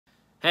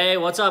Hey,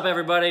 what's up,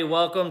 everybody?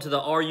 Welcome to the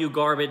Are You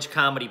Garbage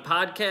Comedy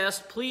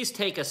Podcast. Please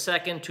take a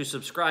second to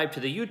subscribe to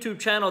the YouTube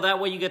channel. That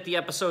way you get the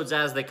episodes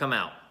as they come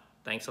out.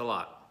 Thanks a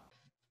lot.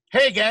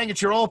 Hey, gang,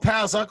 it's your old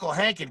pals, Uncle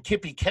Hank and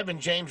Kippy Kevin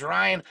James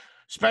Ryan.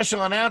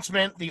 Special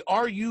announcement, the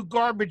Are You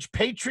Garbage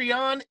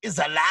Patreon is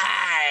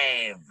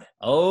alive.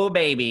 Oh,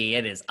 baby,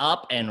 it is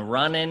up and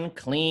running,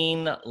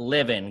 clean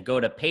living. Go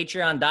to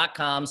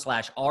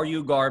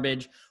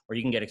patreon.com/areyougarbage where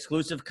you can get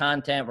exclusive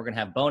content. We're going to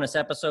have bonus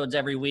episodes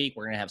every week.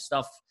 We're going to have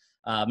stuff,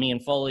 me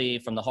and Foley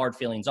from the Hard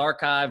Feelings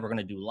Archive. We're going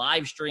to do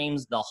live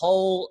streams, the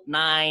whole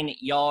 9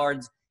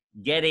 yards.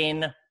 Get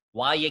in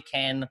while you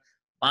can.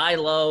 Buy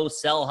low,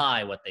 sell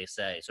high, what they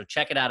say. So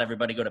check it out,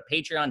 everybody. Go to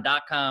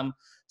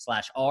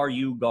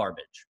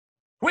patreon.com/areyougarbage.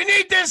 We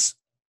need this.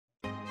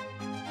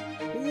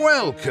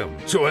 Welcome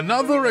to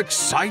another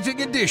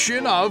exciting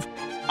edition of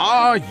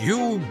Are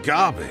You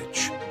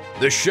Garbage?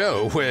 The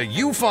show where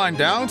you find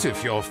out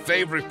if your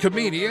favorite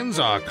comedians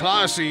are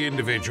classy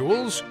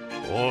individuals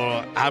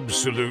or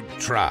absolute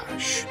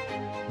trash.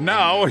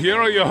 Now, here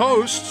are your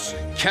hosts,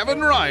 Kevin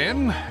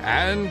Ryan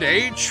and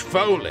H.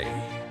 Foley.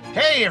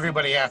 Hey,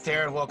 everybody out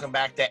there, and welcome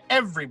back to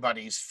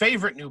everybody's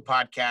favorite new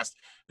podcast.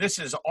 This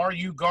is Are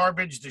You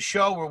Garbage, the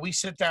show where we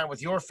sit down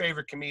with your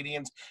favorite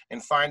comedians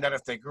and find out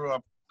if they grew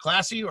up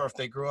classy or if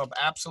they grew up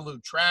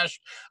absolute trash.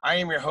 I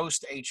am your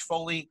host, H.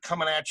 Foley,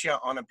 coming at you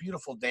on a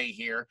beautiful day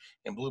here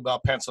in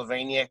Bluebell,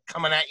 Pennsylvania,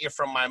 coming at you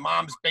from my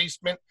mom's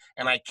basement,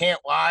 and I can't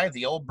lie,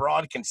 the old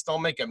broad can still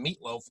make a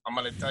meatloaf. I'm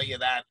going to tell you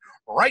that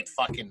right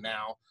fucking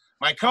now.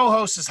 My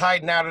co-host is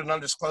hiding out at an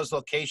undisclosed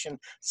location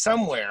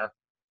somewhere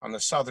on the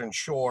southern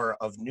shore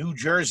of New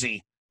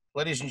Jersey.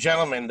 Ladies and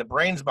gentlemen, the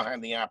brains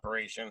behind the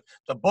operation,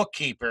 the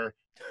bookkeeper,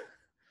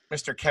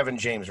 Mr. Kevin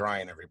James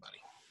Ryan, everybody.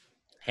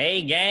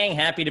 Hey, gang,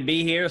 happy to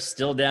be here.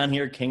 Still down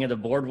here, king of the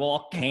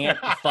boardwalk. Can't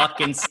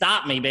fucking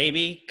stop me,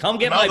 baby. Come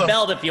get my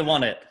belt if you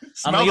want it.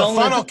 Smell the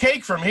funnel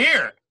cake from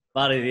here.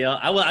 Buddy,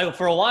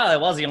 for a while, I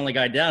was the only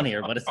guy down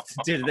here, but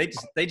dude,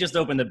 they just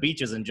opened the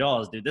beaches and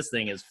Jaws, dude. This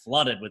thing is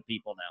flooded with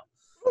people now.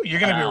 Ooh, you're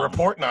going to be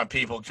reporting on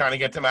people, trying to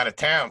get them out of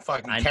town,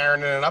 fucking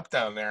carrying it up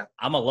down there.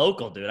 I'm a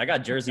local, dude. I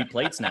got Jersey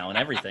plates now and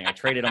everything. I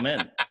traded them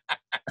in.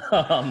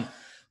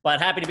 But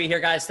happy to be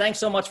here, guys. Thanks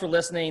so much for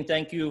listening.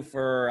 Thank you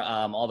for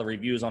all the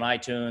reviews on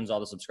iTunes,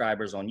 all the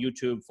subscribers on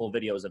YouTube. Full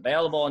video is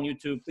available on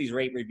YouTube. Please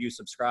rate, review,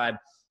 subscribe.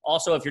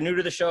 Also, if you're new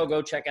to the show,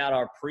 go check out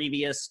our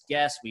previous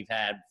guests. We've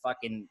had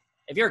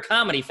if you're a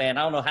comedy fan,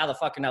 I don't know how the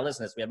fuck you're not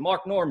listening to this. We had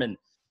Mark Norman,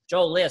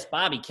 Joe List,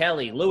 Bobby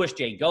Kelly, Louis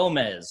J.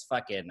 Gomez,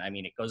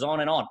 it goes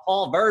on and on.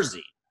 Paul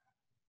Verzi.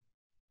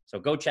 So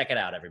go check it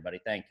out, everybody.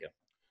 Thank you.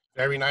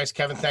 Very nice,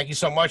 Kevin. Thank you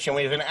so much. And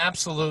we have an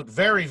absolute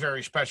very,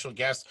 very special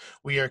guest.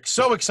 We are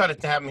so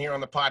excited to have him here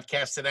on the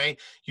podcast today.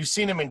 You've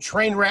seen him in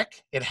Trainwreck,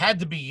 It Had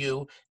to Be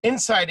You,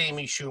 Inside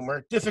Amy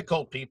Schumer,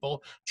 Difficult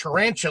People,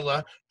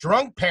 Tarantula,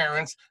 Drunk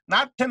Parents,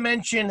 not to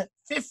mention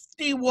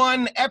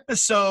 51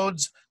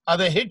 episodes of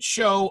the hit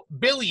show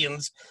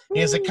Billions.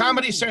 He has a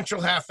Comedy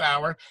Central half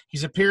hour.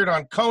 He's appeared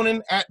on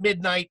Conan, At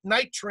Midnight,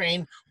 Night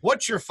Train,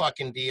 What's Your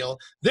Fucking Deal?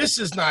 This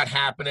Is Not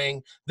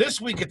Happening, This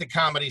Week at the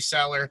Comedy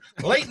Cellar,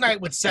 Late Night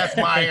with Seth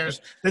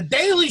Meyers, The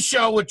Daily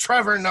Show with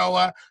Trevor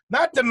Noah,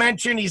 not to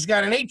mention he's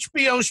got an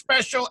HBO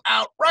special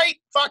out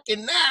right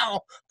fucking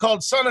now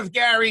called Son of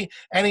Gary,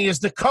 and he is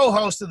the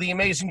co-host of the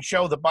amazing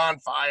show, The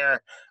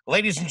Bonfire.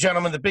 Ladies and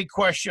gentlemen, the big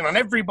question on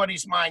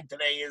everybody's mind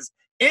today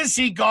is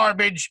he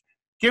garbage?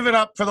 Give it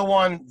up for the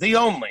one, the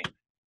only,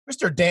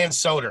 Mr. Dan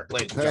Soder,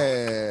 ladies and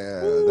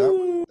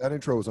gentlemen. Hey, that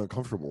intro was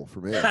uncomfortable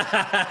for me.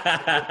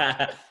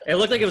 It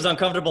looked like it was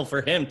uncomfortable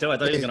for him, too. I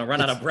thought he was going to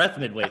run out of breath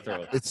midway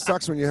through. It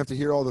sucks when you have to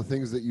hear all the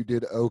things that you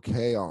did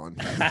okay on.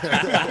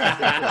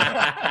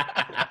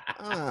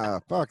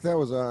 Fuck, that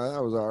was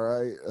all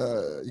right.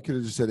 You could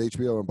have just said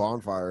HBO and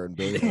Bonfire and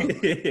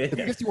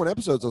 51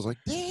 episodes. I was like,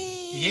 damn.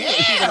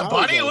 Yeah,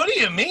 buddy, what do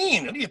you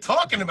mean? What are you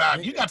talking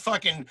about? You got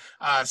fucking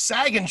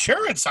SAG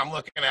insurance. I'm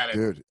looking at it.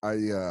 Dude,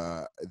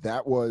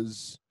 that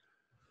was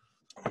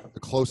the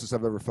closest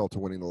I've ever felt to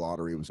winning the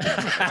lottery. Was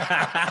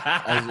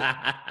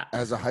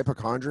as a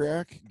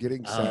hypochondriac,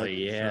 getting SAG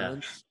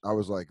insurance, I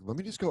was like, let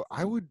me just go.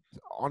 I would,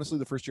 honestly,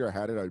 the first year I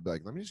had it, I'd be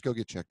like, let me just go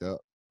get checked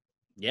up.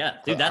 Yeah,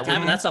 dude, that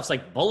stuff's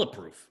like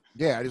bulletproof.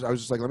 Yeah, I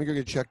was just like, let me go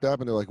get checked up,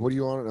 and they're like, what are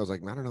you on? And I was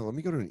like, I don't know, let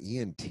me go to an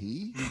ENT.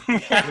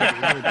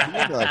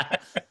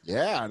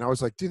 Yeah, and I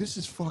was like, dude, this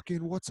is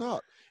fucking what's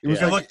up. It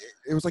was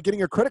it was like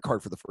getting a credit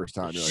card for the first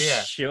time. Like,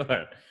 yeah,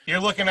 sure. You're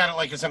looking at it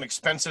like it's an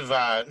expensive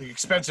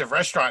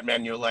restaurant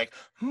menu. Like,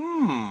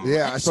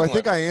 Yeah, excellent. So I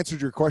think I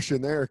answered your question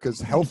there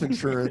because health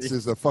insurance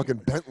is a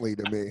fucking Bentley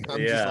to me. I'm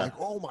just like,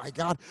 oh my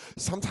god,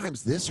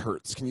 sometimes this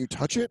hurts. Can you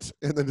touch it?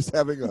 And then just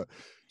having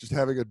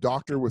a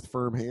doctor with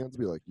firm hands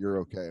be like, you're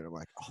okay. And I'm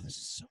like, oh, this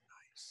is so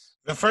nice.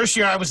 The first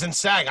year I was in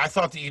SAG, I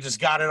thought that you just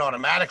got it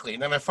automatically.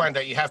 And then I find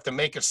out you have to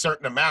make a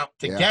certain amount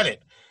to get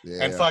it.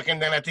 Yeah. And fucking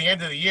then at the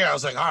end of the year, I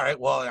was like, all right,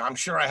 well, I'm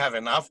sure I have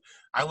enough.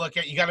 I look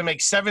at, you got to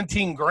make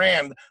 17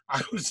 grand.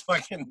 I was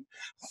fucking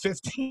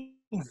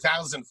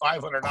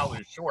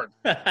 $15,500 short.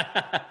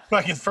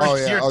 Fucking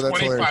first year,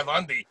 25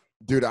 undie.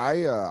 Dude,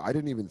 I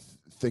didn't even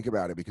think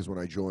about it because when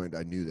I joined,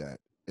 I knew that.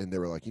 And they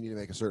were like, you need to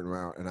make a certain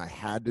amount. And I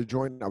had to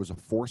join. I was a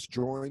forced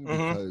join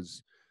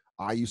because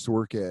I used to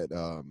work at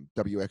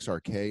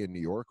WXRK in New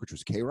York, which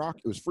was K-Rock.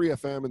 It was free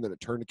FM, and then it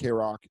turned to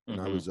K-Rock,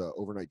 and I was an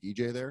overnight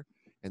DJ there.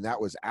 And that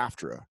was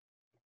AFTRA.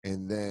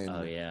 And then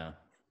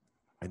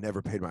I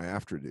never paid my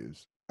after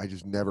dues. I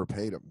just never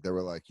paid them. They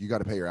were like, you got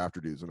to pay your after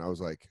dues. And I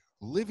was like,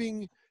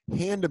 living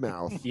hand to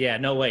mouth. Yeah,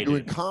 no way.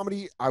 Doing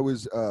comedy. I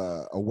was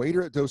a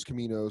waiter at Dos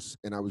Caminos,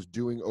 and I was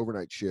doing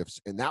overnight shifts,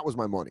 and that was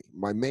my money.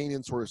 My main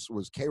in-source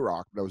was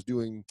K-Rock, but I was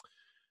doing,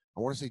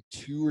 I want to say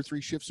 2 or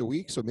 3 shifts a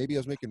week, so maybe I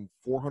was making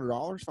 $400,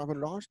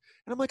 $500, and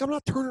I'm like, I'm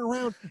not turning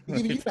around and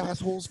giving you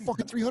assholes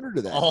fucking $300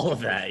 to that. All of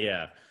that,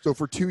 yeah. So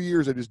for 2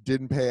 years, I just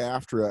didn't pay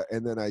AFTRA,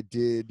 and then I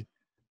did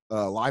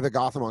Live at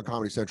Gotham on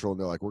Comedy Central, and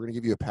they're like, we're going to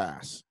give you a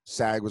pass.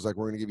 SAG was like,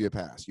 we're going to give you a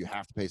pass. You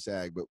have to pay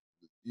SAG, but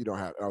you don't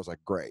have. And I was like,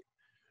 great.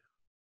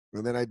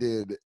 And then I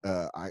did,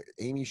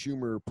 Amy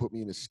Schumer put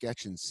me in a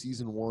sketch in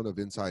season 1 of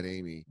Inside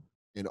Amy.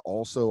 And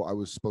also I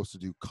was supposed to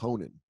do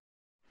Conan.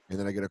 And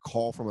then I get a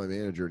call from my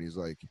manager, and he's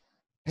like,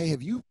 hey,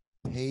 have you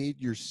paid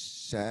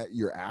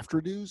your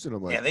after dues? And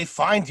I'm like, yeah, they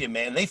find you,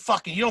 man. They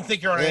fucking, you don't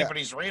think you're on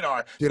anybody's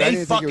radar. Dude,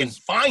 they fucking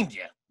find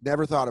you.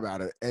 Never thought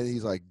about it. And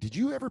he's like, did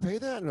you ever pay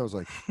that? And I was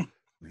like,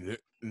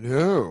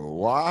 no,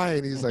 why?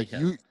 And he's like,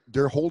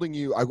 they're holding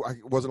you. I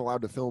wasn't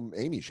allowed to film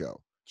Amy's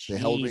show. They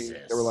held me.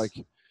 They were like,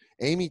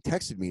 Amy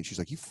texted me, and she's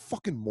like, you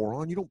fucking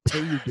moron, you don't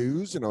pay your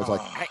dues. And I was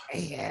like,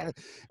 yeah.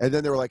 And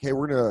then they were like, hey,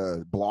 we're going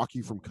to block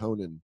you from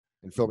Conan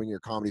and filming your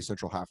Comedy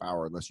Central half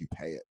hour unless you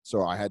pay it.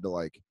 So I had to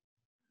like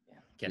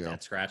get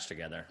that scratch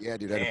together. Yeah,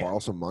 dude, I had to borrow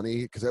some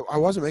money because I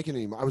wasn't making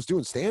any. I was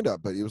doing stand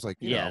up, but it was like,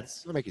 you know, I'm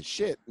not making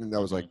shit. And I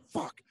was like,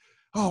 fuck.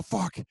 Oh,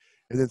 fuck.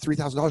 And then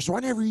 $3,000. So I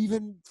never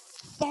even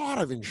thought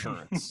of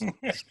insurance.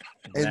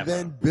 And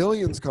then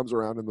Billions comes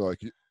around, and they're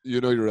like,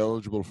 you know, you're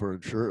eligible for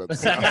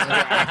insurance.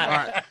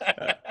 I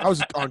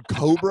was on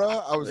Cobra.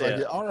 I was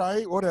like, all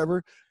right,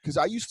 whatever. Because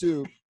I used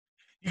to.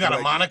 You got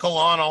a monocle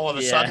on all of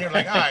a sudden. You're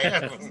like,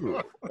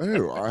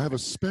 oh, I have a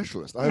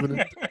specialist. I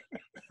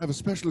have a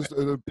specialist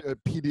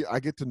at PD. I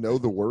get to know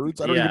the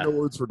words. I don't even know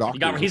words for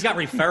doctors. He's got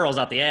referrals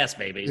out the ass,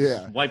 baby.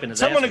 Yeah. Wiping his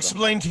Someone ass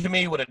explained to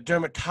me what a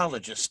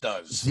dermatologist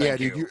does. Yeah,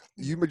 dude,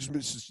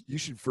 you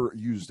should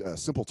use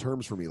simple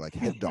terms for me, like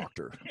head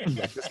doctor.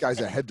 Like, this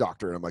guy's a head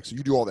doctor. And I'm like, so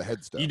you do all the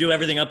head stuff. You do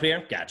everything up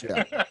here?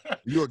 Gotcha.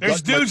 Yeah.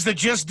 There's dudes that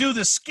just do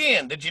the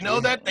skin. Did you know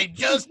that? They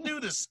just do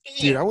the skin.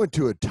 Dude, I went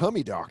to a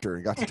tummy doctor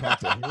and got to talk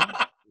to him.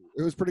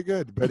 It was pretty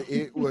good, but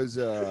it was.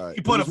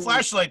 He put a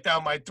flashlight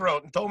down my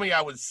throat and told me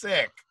I was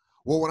sick.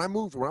 Well, when I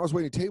was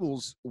waiting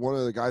tables, one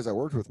of the guys I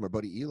worked with, my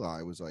buddy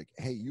Eli, was like,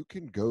 hey, you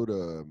can go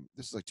to,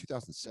 this is like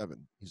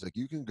 2007. He's like,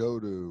 you can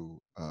go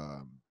to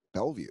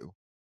Bellevue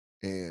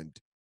and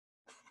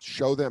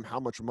show them how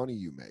much money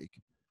you make.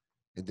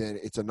 And then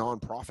it's a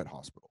nonprofit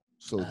hospital.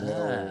 So they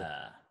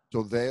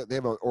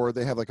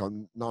have like a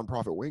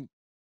nonprofit wing.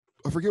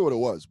 I forget what it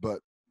was, but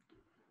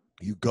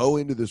you go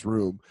into this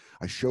room.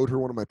 I showed her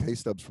one of my pay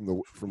stubs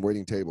from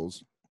waiting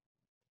tables.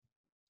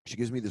 She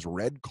gives me this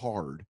red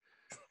card,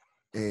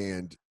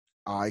 and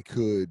I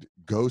could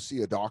go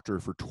see a doctor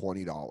for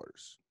 $20.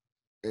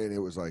 And it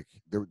was like,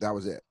 that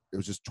was it. It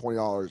was just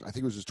 $20. I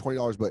think it was just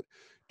 $20, but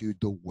dude,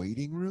 the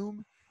waiting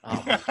room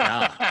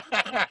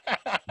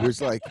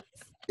was like,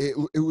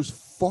 it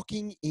was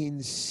fucking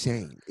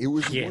insane. It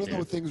was one of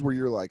those things where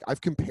you're like,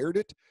 I've compared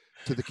it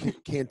to the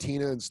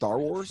cantina in Star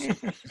Wars.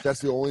 That's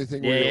the only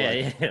thing where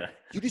you're like,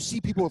 you just see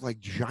people with like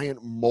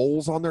giant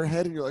moles on their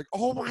head, and you're like,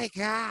 oh my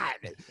God.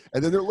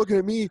 And then they're looking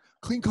at me,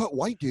 clean cut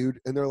white dude,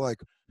 and they're like,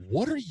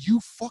 what are you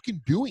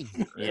fucking doing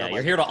here? Yeah,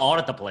 you're here to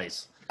audit the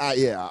place.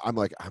 I'm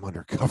like, I'm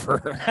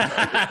undercover.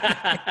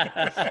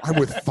 I'm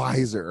with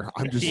Pfizer.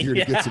 I'm just here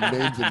to get some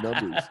names and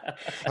numbers.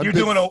 You're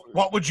doing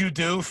what would you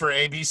do for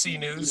ABC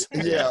News?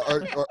 Yeah,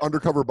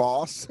 undercover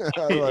boss.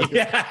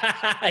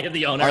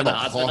 The owner of the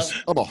hospital.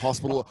 I'm a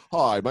hospital.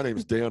 Hi, my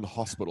name's Dan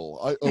Hospital.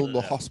 I own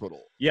the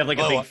hospital. You have like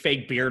a big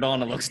fake beard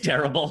on. It looks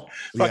terrible.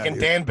 Fucking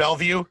Dan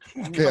Bellevue.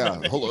 Yeah.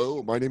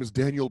 Hello, my name is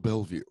Daniel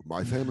Bellevue.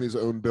 My family's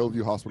owned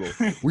Bellevue Hospital.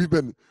 We've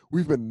been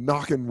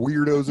knocking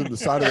weirdos in the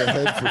side of the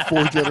head for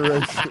 4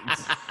 generations.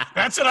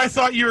 That's what I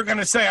thought you were going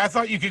to say. I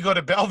thought you could go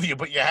to Bellevue,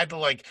 but you had to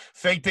like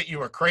fake that you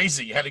were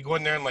crazy. You had to go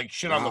in there and like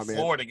shit on the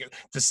floor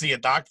to see a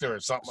doctor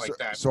or something like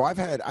that. So I've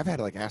had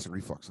like acid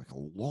reflux like a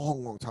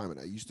long time, and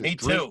I used to. Me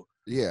too.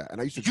 Yeah, and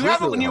I used to. Did you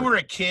have it when you were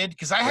a kid?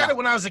 Because I had it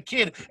when I was a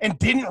kid and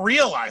didn't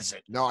realize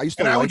it. No, I used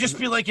to. And I would just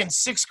be like in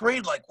 6th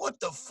grade, like, what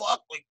the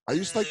fuck? Like, I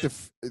used to like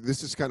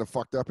this is kind of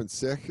fucked up and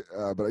sick,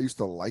 but I used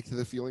to like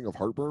the feeling of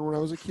heartburn when I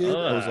was a kid.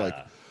 I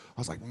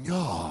was like,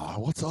 no,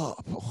 what's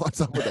up?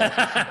 What's up with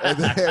that?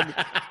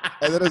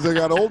 and then as I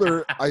got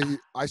older,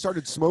 I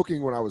started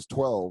smoking when I was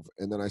 12,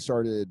 and then I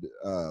started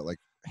like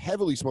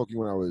heavily smoking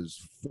when I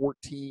was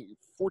 14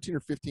 or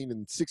 15,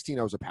 and 16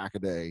 I was a pack a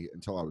day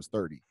until I was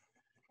 30.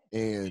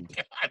 And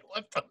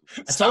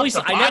it's always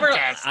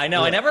I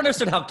never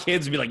understood how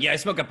kids would be like, yeah, I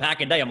smoke a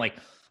pack a day. I'm like,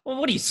 Well,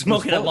 what are you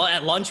smoking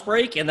at lunch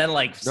break and then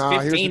like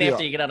 15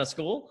 after you get out of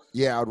school?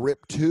 Yeah, I'd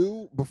rip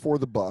 2 before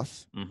the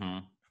bus.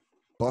 Mm-hmm.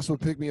 Bus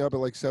would pick me up at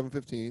like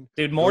 7:15.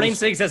 Dude, morning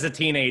cigs as a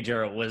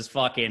teenager was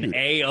fucking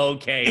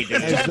A-okay,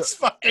 dude. That's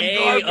fucking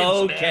garbage,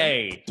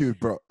 A-okay. man. Dude,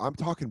 bro, I'm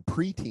talking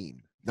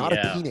preteen, not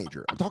a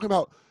teenager. I'm talking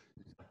about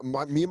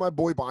me and my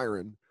boy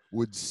Byron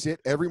would sit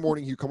every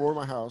morning. He'd come over to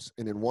my house,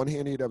 and in one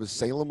hand he'd have a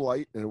Salem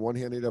light, and in one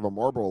hand he'd have a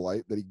Marlboro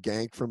light that he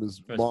ganked from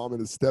his mom and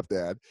his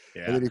stepdad.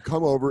 Yeah. And then he'd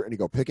come over and he'd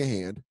go pick a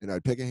hand, and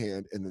I'd pick a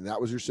hand, and then that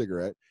was your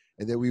cigarette.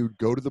 And then we would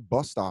go to the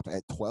bus stop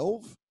at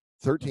 12,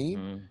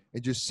 13,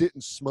 and just sit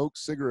and smoke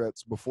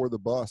cigarettes before the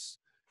bus.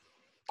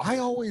 I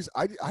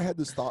had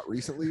this thought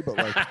recently, but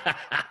like,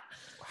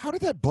 how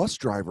did that bus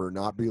driver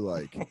not be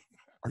like,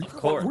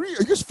 are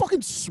you just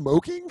fucking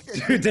smoking?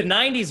 Dude, the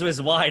 90s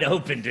was wide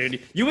open,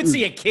 dude. You would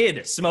see a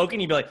kid smoking,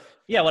 you'd be like,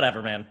 yeah,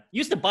 whatever, man. You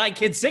used to buy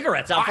kids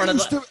cigarettes out front of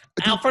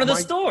the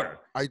store.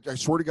 I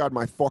swear to God,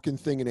 my fucking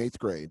thing in 8th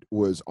grade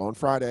was on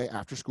Friday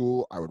after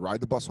school. I would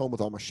ride the bus home with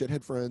all my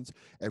shithead friends.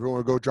 Everyone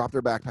would go drop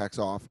their backpacks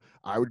off.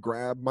 I would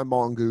grab my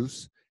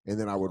mongoose, and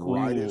then I would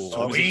ride it.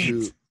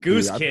 Sweet.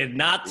 Goose Kid,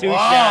 not too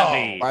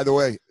shabby. By the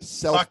way,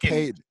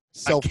 self-paid.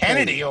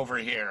 Kennedy over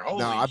here.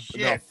 Holy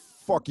shit.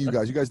 Fuck you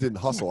guys. You guys didn't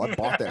hustle. I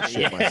bought that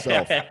shit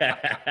myself.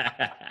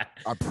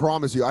 I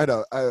promise you. I had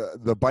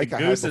the bike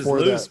I had before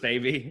loose, that.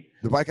 Baby.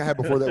 The bike I had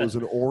before that was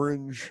an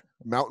orange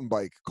mountain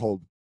bike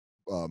called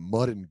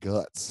Mud and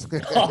Guts.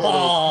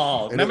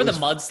 Remember the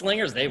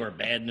Mudslingers? They were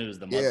bad news.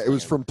 It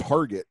was from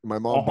Target. My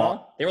mom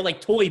bought. They were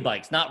like toy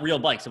bikes, not real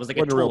bikes. It was like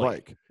a real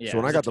bike. Yeah, so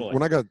when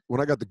I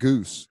got the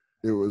Goose,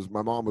 it was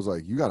my mom was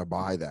like, "You got to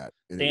buy that."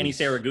 And Danny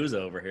Saragusa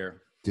over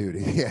here. Dude,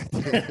 yeah.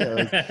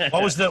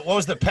 What was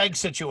the peg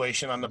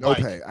situation on the bike?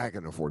 No peg. I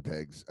couldn't afford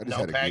pegs. I just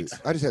had pegs.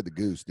 I just had the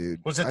Goose, dude.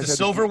 Was it the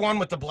silver one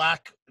with the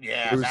black?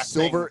 Yeah, it was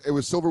silver. Thing. It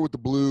was silver with the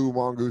blue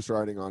mongoose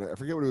riding on it. I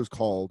forget what it was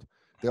called.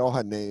 They all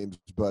had names,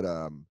 but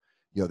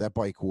that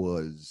bike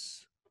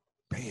was,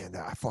 man.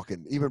 I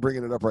fucking even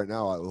bringing it up right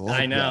now.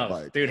 I know, that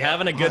bike. Dude.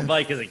 Having a good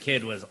bike as a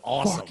kid was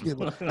awesome.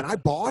 And I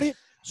bought it,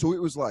 so it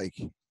was like.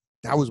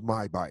 That was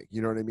my bike.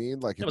 You know what I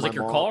mean? Like it was like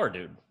your car,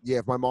 dude. Yeah,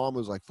 if my mom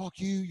was like, "Fuck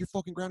you, you're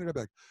fucking grounded," I'd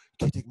be like, "You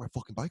can't take my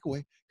fucking bike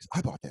away because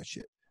I bought that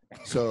shit."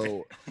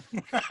 So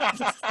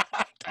that's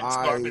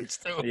garbage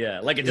too.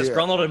 Yeah, like a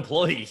disgruntled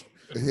employee.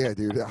 Yeah,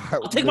 dude.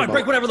 I'll take my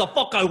break whenever the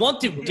fuck I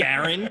want to,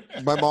 Darren.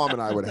 My mom and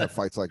I would have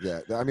fights like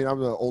that. I mean, I'm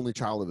the only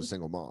child of a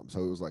single mom,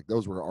 so it was like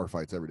those were our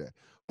fights every day.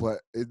 But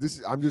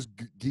I'm just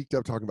geeked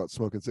up talking about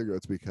smoking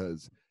cigarettes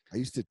because I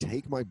used to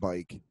take my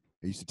bike.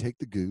 I used to take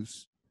the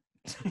Goose.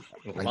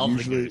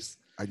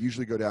 I'd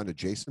usually go down to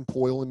Jason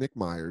Poyle and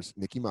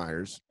Nicky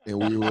Myers, and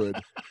we would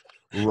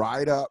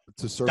ride up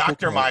to Circle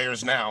Dr. K.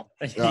 Myers now.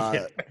 I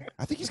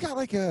think he's got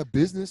like a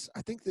business.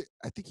 I think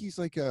he's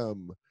like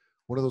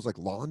one of those like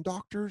lawn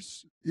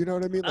doctors. You know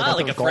what I mean?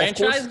 Like a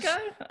franchise guy?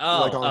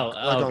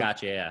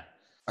 Gotcha. Yeah.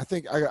 I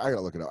think I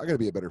gotta look it up. I gotta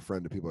be a better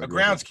friend to people. A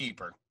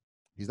groundskeeper.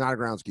 He's not a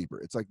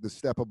groundskeeper. It's like the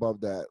step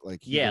above that.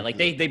 Like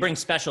they bring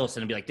specialists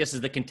in and be like, "This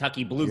is the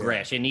Kentucky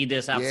bluegrass. You need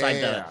this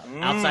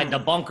outside the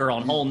bunker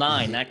on hole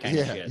 9." That kind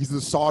of shit. He's the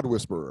sod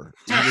whisperer.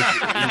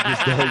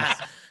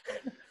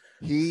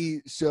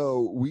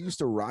 So we used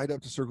to ride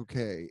up to Circle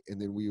K, and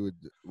then we would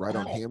ride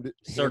on Hamden.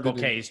 Circle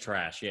K's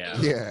trash, yeah.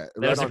 Yeah.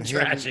 Those are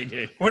trashy,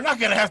 dude. We're not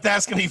going to have to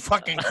ask any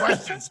fucking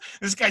questions.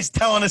 This guy's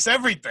telling us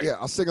everything. Yeah,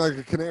 I'll sing like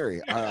a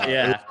canary.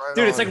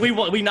 Dude, it's like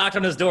we knocked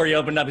on his door, he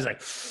opened up, he's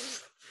like,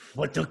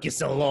 "What took you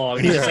so long?"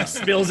 And he just like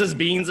spills his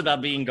beans about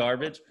being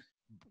garbage.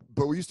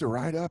 But we used to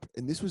ride up,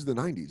 and this was the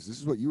 90s. This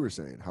is what you were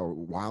saying, how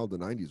wild the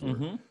 90s were.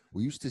 Mm-hmm.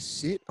 We used to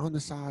sit on the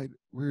side.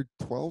 We were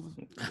 12.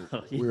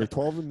 We were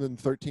 12 and then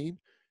 13. And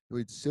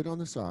we'd sit on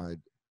the side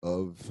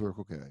of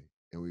Circle K,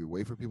 and we'd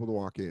wait for people to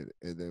walk in.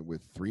 And then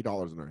with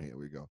 $3 in our hand,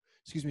 we'd go,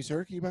 "Excuse me,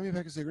 sir, can you buy me a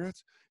pack of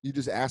cigarettes?" You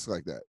just ask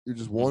like that. You're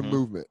just one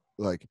movement.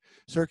 Like,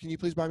 "Sir, can you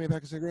please buy me a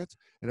pack of cigarettes?"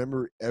 And I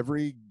remember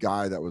every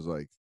guy that was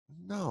like,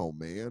 "No,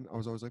 man," I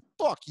was always like,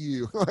 "Fuck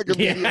you!" Like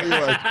immediately,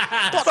 like,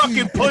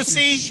 "Fucking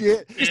pussy!"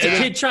 Shit. Just a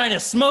kid trying to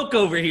smoke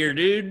over here,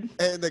 dude.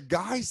 And the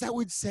guys that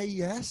would say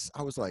yes,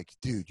 I was like,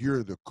 "Dude,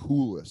 you're the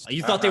coolest."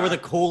 You thought they were the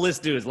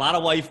coolest dudes. A lot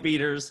of wife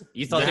beaters.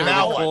 You thought they were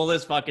the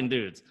coolest fucking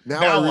dudes.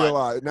 Now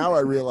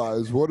I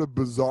realize what a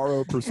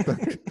bizarro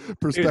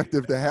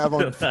perspective to have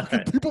on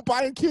fucking people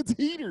buying kids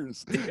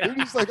heaters. They're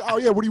just like, "Oh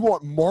yeah, what do you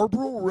want?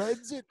 Marlboro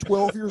Reds at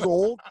 12 years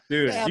old?"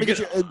 Dude, yeah,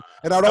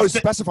 and I'd always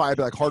specify. I'd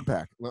be like, "Hard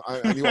pack."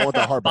 I want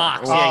the hard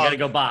box. Yeah, you gotta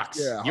go box.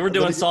 Yeah, you were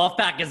doing soft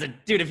pack as a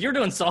dude. If you're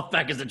doing soft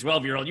pack as a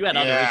 12-year-old, you had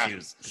other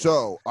issues.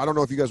 So I don't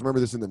know if you guys remember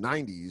this in the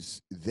 90s.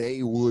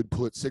 They would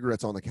put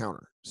cigarettes on the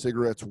counter.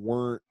 Cigarettes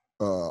weren't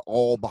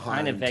all behind.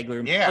 Kind of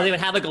vaguely. Yeah. Or they would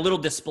have like a little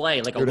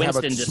display, like a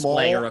Winston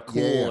display or a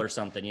Cool or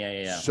something.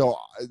 Yeah. So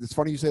it's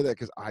funny you say that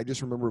because I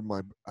just remember my.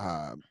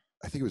 I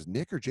think it was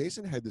Nick or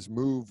Jason had this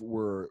move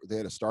where they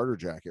had a starter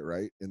jacket,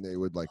 right? And they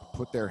would like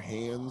put their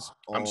hands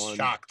on. I'm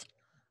shocked.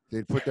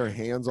 They'd put their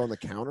hands on the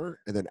counter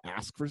and then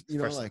ask for,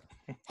 like,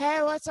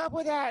 "Hey, what's up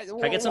with that?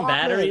 Can I get some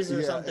batteries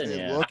or something?" And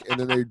then look,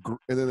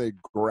 and then they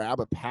grab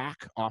a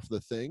pack off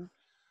the thing,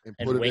 and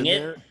put it in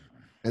there,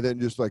 and then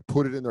just like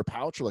put it in their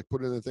pouch or like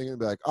put it in the thing and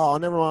be like, oh,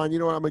 never mind. You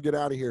know what? I'm gonna get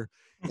out of here.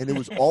 And it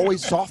was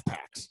always soft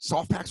packs.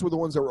 Soft packs were the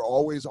ones that were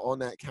always on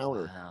that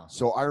counter. Wow.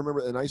 So I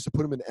remember, and I used to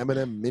put them in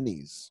M&M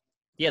minis.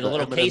 Yeah, the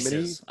little M&M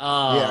cases. Mini.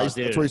 Yeah, that's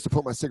where I used to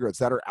put my cigarettes.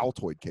 That are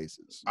Altoid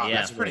cases. Oh, yeah,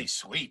 that's pretty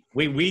sweet.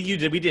 We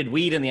did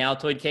weed in the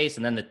Altoid case,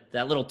 and then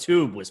that little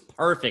tube was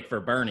perfect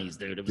for Bernie's,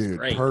 dude. It was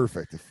great.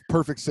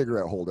 Perfect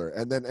cigarette holder.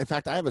 And then, in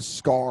fact, I have a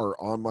scar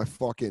on my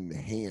fucking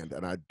hand,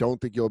 and I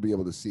don't think you'll be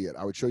able to see it.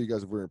 I would show you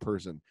guys if we were in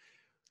person.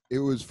 It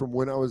was from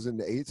when I was in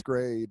the 8th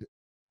grade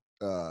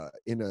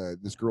in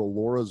this girl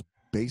Laura's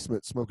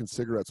basement smoking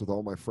cigarettes with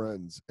all my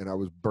friends, and I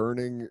was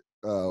burning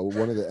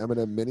one of the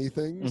M&M mini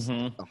things.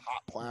 The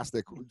hot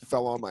plastic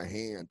fell on my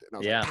hand, and I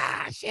was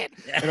like, shit.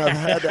 And I've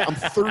had that. I'm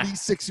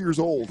 36 years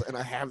old, and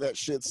I have that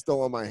shit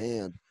still on my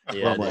hand.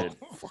 Yeah, I'm like,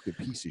 fucking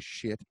piece of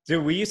shit.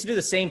 Dude, we used to do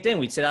the same thing.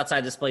 We'd sit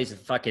outside this place at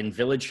fucking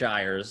Village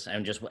Shires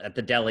and just at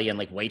the deli and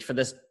like wait for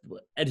this.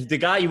 And the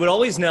guy, you would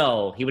always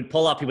know, he would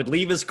pull up, he would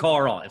leave his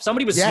car on. If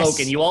somebody was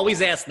smoking, you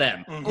always ask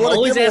them. You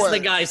always ask the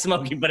guy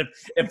smoking. But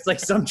if like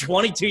some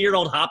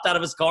 22-year-old hopped out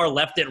of his car,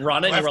 left it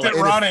running,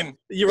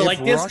 you were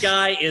like, this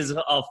guy is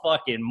a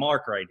fucking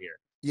mark right here.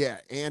 Yeah,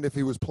 and if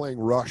he was playing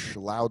Rush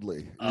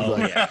loudly,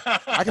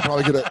 I could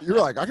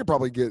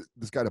probably get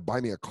this guy to buy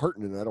me a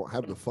carton, and I don't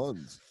have the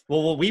funds.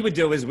 Well, what we would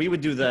do is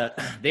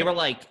they were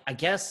like, I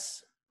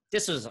guess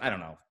this was, I don't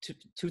know,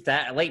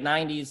 late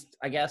 90s,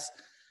 I guess,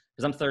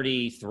 because I'm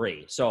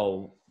 33.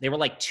 So they were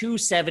like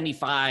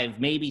 $2.75,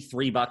 maybe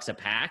 $3 a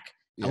pack,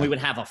 and we would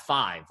have a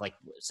 $5. Like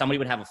somebody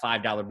would have a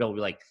 $5 bill. We'd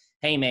be like,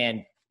 hey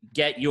man,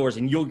 get yours,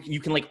 and you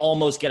can like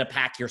almost get a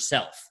pack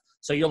yourself.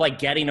 So you're like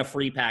getting a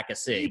free pack of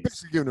cigs. You're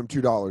basically giving them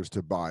 $2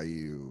 to buy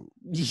you.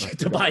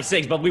 To buy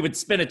cigs, but we would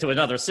spin it to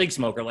another cig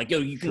smoker. Like, yo,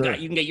 you can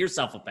get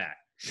yourself a pack.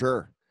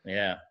 Sure.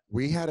 Yeah.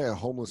 We had a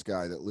homeless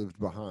guy that lived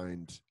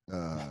behind.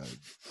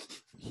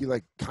 He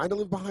like kind of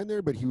lived behind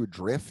there, but he would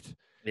drift.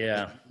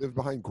 Yeah. He lived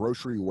behind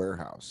Grocery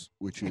Warehouse,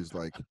 which is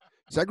like.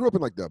 So I grew up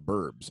in like the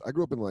burbs. I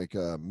grew up in like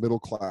middle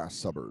class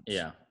suburbs.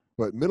 Yeah.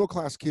 But middle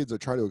class kids, I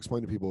try to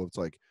explain to people, it's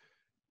like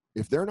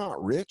if they're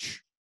not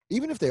rich.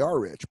 Even if they are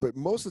rich, but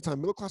most of the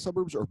time, middle-class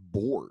suburbs are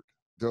bored.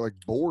 They're, like,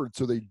 bored,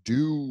 so they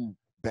do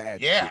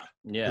bad shit. Yeah.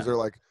 Because they're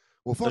like,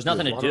 well, fuck there's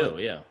nothing to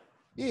do, yeah.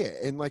 Yeah,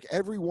 and, like,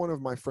 every one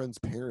of my friends'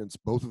 parents,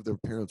 both of their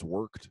parents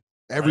worked.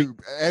 Every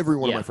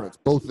one of my friends,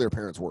 both of their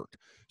parents worked.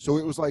 So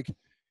it was like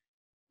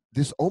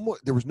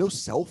there was no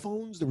cell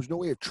phones. There was no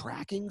way of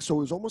tracking. So it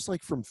was almost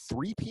like from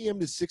 3 p.m.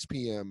 to 6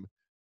 p.m.,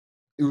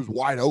 it was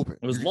wide open.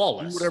 It was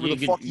lawless. Whatever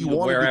the fuck you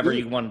wanted wherever to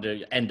do. you wanted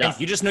to end up.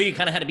 You just knew you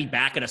kind of had to be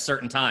back at a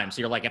certain time. So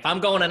you're like, if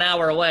I'm going an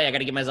hour away, I got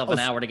to give myself an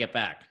hour to get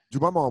back.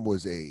 Dude, my mom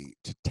was a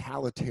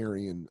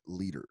totalitarian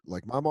leader.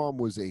 Like, my mom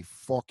was a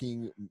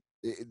fucking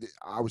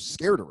I was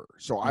scared of her.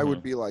 So I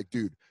would be like,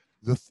 dude,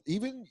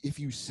 even if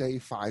you say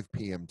 5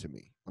 p.m. to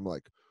me, I'm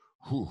like,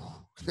 whew.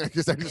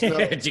 Because I just know.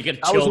 You get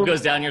a chill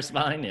goes down your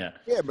spine, yeah.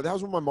 Yeah, but that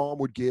was when my mom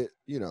would get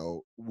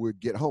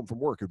home from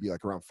work. It'd be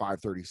like around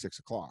 5:30, 6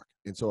 o'clock.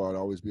 And so I'd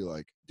always be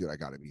like, dude, I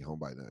got to be home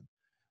by then.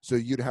 So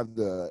you'd have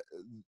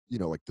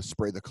like the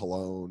spray the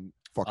cologne.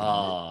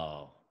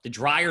 The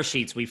dryer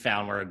sheets we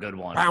found were a good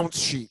one. Bounce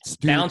sheets,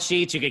 dude. Bounce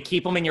sheets. You could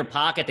keep them in your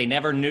pocket. They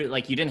never knew,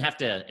 like you didn't have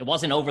to, it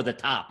wasn't over the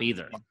top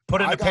either. Put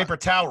it in a paper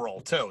towel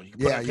roll too. You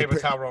can put it in a paper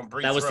towel roll and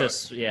breathe through it.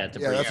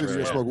 That's what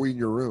you smoke weed in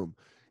your room.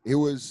 It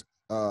was,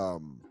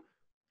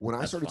 when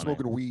I started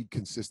smoking weed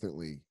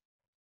consistently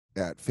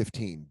at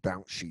 15,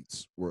 bounce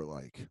sheets were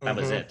like. That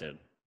was it, dude.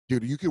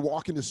 Dude, you could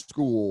walk into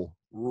school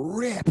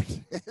ripped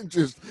and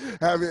just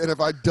have it. And if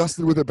I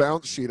dusted with a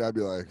bounce sheet, I'd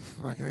be like,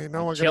 ain't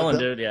no one chilling,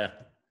 dude, yeah.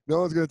 No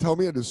one's going to tell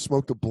me I just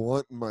smoked a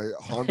blunt in my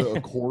Honda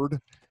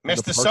Accord.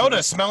 Mr.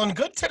 Soda smelling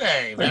good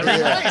today. Very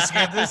nice.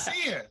 Good to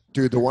see you.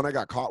 Dude, the one I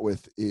got caught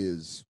with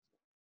is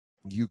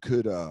you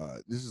could,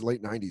 this is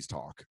late 90s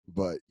talk,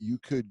 but you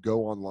could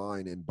go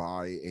online and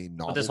buy a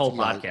novelty. What this whole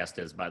podcast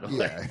is, by the way.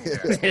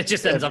 Yeah. It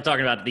just ends up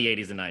talking about the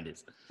 80s and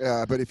 90s.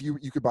 But if you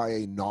could buy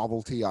a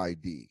novelty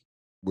ID,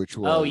 which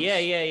was. Yeah.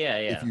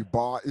 If you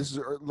bought, this is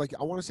like,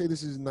 I want to say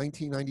this is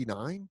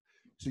 1999.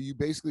 So you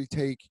basically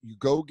you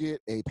go get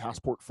a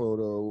passport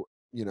photo,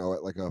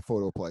 at like a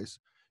photo place.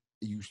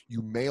 You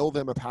mail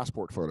them a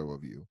passport photo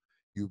of you.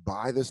 You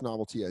buy this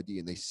novelty ID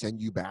and they send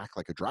you back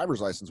like a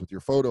driver's license with your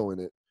photo in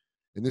it.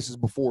 And this is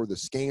before the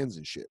scans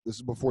and shit. This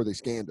is before they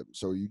scanned them.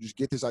 So you just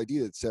get this ID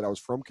that said I was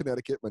from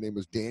Connecticut. My name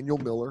was Daniel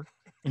Miller.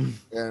 And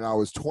I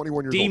was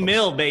 21 years old.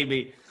 D-Mill,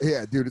 baby.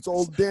 Yeah, dude, it's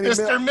old Danny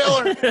Mr.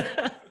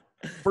 Miller.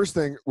 First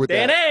thing with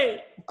Danny!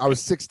 that, I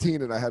was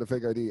 16 and I had a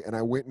fake ID, and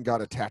I went and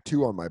got a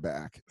tattoo on my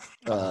back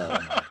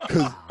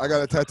because I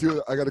got a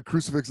tattoo. I got a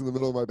crucifix in the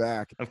middle of my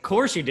back. Of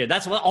course you did.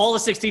 That's what all a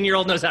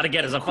 16-year-old knows how to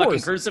get is a fucking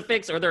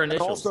crucifix or their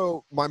initials. And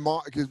also, my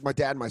mom, because my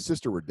dad and my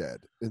sister were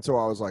dead, and so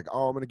I was like,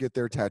 "Oh, I'm gonna get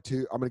their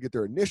tattoo. I'm gonna get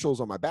their initials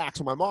on my back."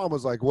 So my mom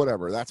was like,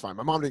 "Whatever, that's fine."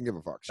 My mom didn't give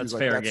a fuck. She was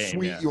like, "That's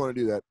sweet. You want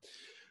to do that?"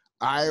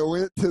 I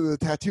went to the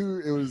tattoo.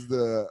 It was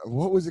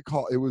what was it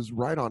called? It was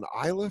right on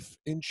Iliff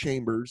in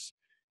Chambers.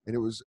 and it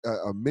was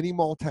a mini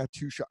mall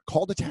tattoo shop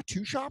called a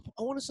tattoo shop,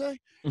 I want to say.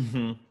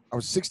 Mm-hmm. I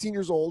was 16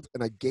 years old,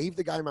 and I gave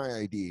the guy my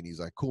ID, and he's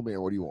like, "Cool,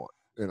 man, what do you want?"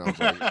 And I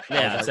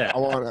was like, I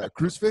want a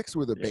crucifix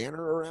with a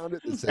banner around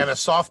it that says, and a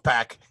soft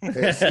pack.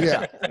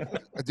 Yeah,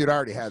 dude, I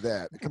already had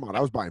that. Come on, I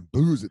was buying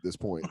booze at this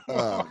point.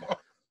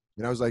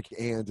 And I was like,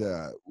 and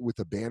with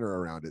a banner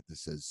around it that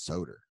says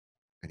Soder,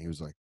 and he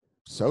was like,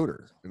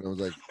 Soder, and I was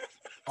like,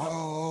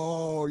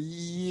 oh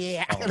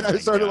yeah, and I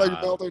started like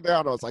melting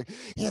down. I was like,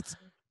 it's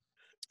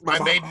my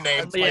maiden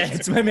name. Yeah,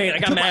 it's my maiden. I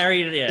got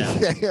married.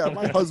 Yeah,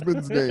 my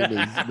husband's name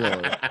is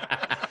Miller.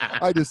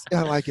 I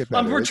like it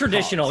better. We're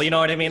traditional, pops. You know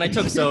what I mean? I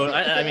took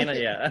I mean,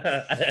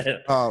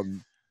 yeah.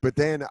 But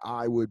then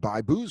I would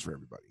buy booze for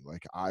everybody.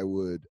 Like I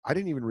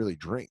didn't even really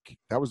drink.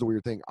 That was the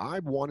weird thing. I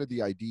wanted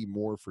the ID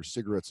more for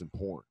cigarettes and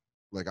porn.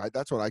 Like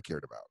that's what I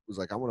cared about. It was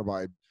like, I want to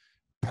buy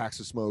packs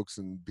of smokes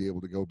and be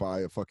able to go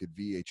buy a fucking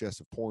VHS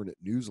of porn at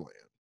Newsland.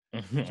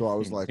 So I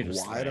was like,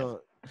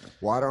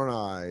 why don't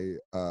I,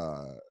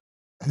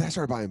 and I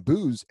started buying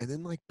booze, and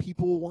then like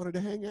people wanted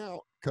to hang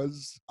out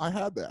because I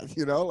had that,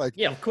 you know, like,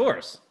 yeah, of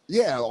course.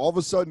 Yeah. All of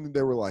a sudden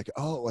they were like,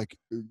 oh, like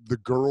the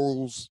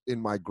girls in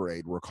my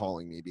grade were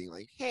calling me being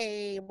like,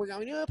 hey, we're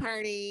going to a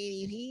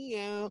party, you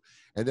know?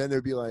 And then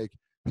there'd be like,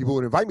 people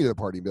would invite me to the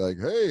party and be like,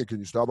 hey, can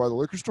you stop by the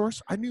liquor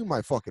stores? I knew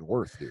my fucking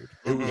worth, dude.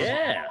 It was,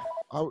 yeah.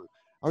 I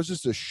was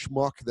just a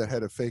schmuck that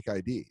had a fake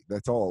ID.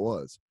 That's all it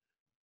was.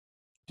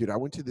 Dude, I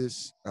went to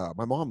this,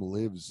 my mom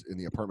lives in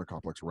the apartment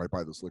complex right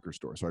by this liquor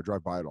store. So I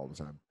drive by it all the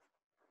time.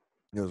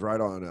 It was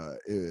right on,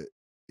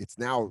 it's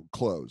now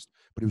closed,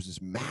 but it was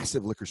this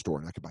massive liquor store,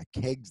 and I could buy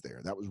kegs there.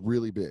 That was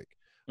really big.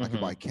 I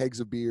could buy kegs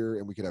of beer,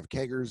 and we could have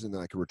keggers, and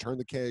then I could return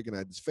the keg, and I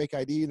had this fake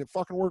ID, and it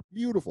fucking worked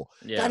beautiful.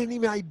 Yeah. Guy didn't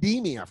even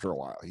ID me after a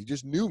while. He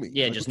just knew me.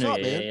 Yeah, like, just knew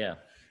you. Yeah.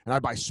 And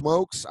I'd buy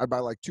smokes. I'd buy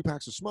like 2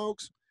 packs of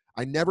smokes.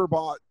 I never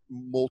bought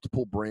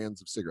multiple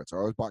brands of cigarettes. I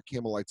always bought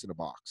Camel Lights in a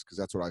box because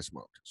that's what I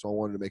smoked. So I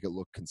wanted to make it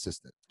look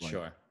consistent. Like,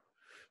 sure.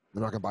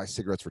 I'm not going to buy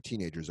cigarettes for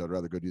teenagers. I'd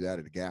rather go do that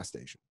at a gas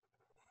station.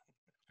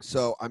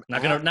 So I'm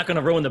not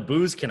gonna ruin the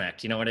booze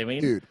connect. You know what I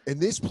mean, dude? And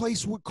this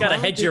place would gotta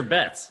hedge your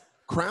bets.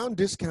 Crown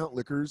Discount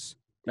Liquors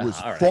was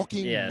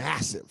fucking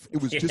massive.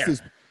 It was just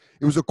this.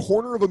 It was a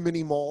corner of a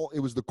mini mall. It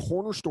was the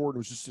corner store, and it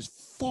was just this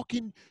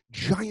fucking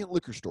giant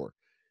liquor store.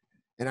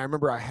 And I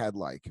remember I had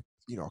like,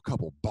 you know, a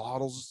couple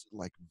bottles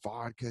like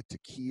vodka,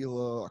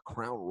 tequila, a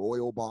Crown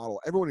Royal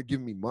bottle. Everyone had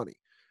given me money.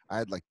 I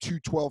had like 2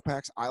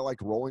 12-packs. I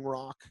liked Rolling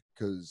Rock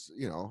because,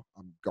 you know,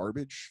 I'm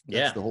garbage.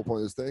 That's the whole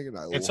point of this thing.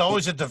 And it's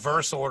always a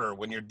diverse order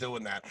when you're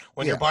doing that.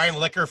 When you're buying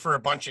liquor for a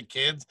bunch of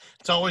kids,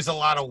 it's always a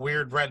lot of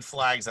weird red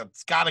flags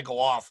that's got to go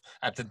off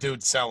at the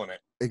dude selling it.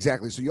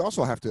 Exactly. So you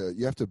also have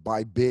to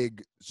buy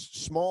big,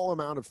 small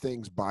amount of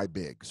things, buy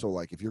big. So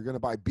like if you're going to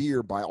buy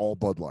beer, buy all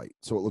Bud Light.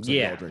 So it looks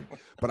like all drink.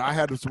 But I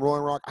had some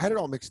Rolling Rock. I had it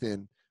all mixed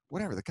in.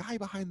 Whatever. The guy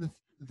behind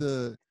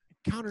the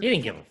counter. He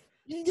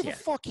didn't give a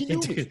fuck. He knew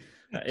me.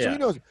 So he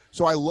knows.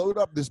 So I load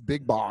up this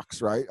big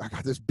box, right? I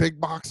got this big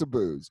box of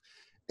booze,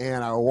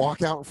 and I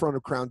walk out in front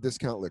of Crown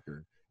Discount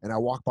Liquor, and I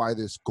walk by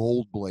this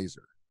gold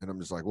Blazer, and I'm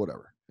just like,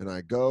 whatever. And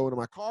I go into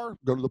my car,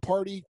 go to the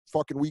party,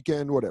 fucking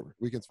weekend, whatever.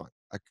 Weekend's fine.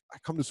 I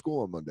come to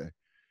school on Monday,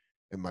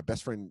 and my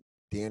best friend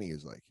Danny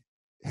is like,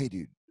 hey,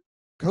 dude,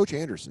 Coach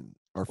Anderson,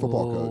 our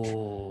football coach,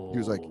 he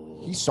was like,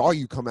 he saw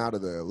you come out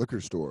of the liquor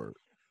store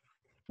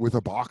with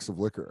a box of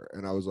liquor,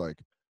 and I was like,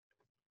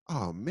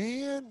 oh,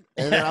 man.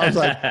 And then I was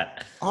like,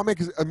 oh, man,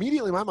 because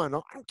immediately in my mind,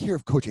 I don't care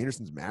if Coach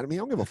Anderson's mad at me. I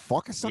don't give a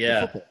fuck. I sucked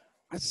at football.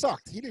 I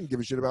sucked. He didn't give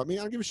a shit about me.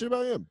 I don't give a shit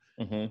about him.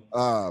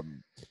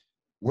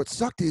 What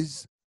sucked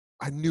is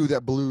I knew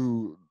that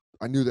blue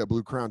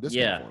Crown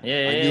discount form.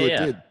 I knew it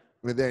did.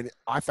 And then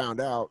I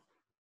found out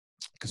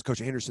because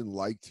Coach Anderson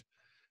liked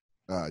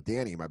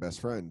Danny, my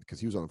best friend,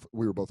 because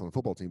we were both on the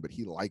football team, but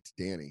he liked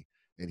Danny.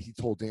 And he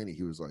told Danny,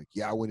 he was like,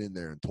 yeah, I went in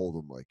there and told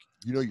him, like,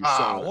 you know, you're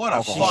selling what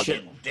a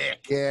fucking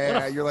dick.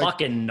 Yeah, you're like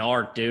fucking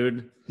narc,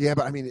 dude. Yeah,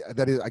 but I mean,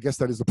 I guess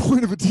that is the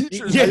point of a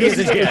teacher. Yeah,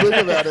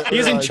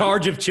 he's in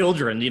charge of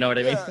children. You know what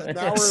I mean?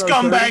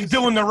 Scumbag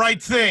doing the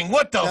right thing.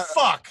 What the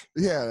fuck?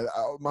 Yeah,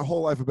 my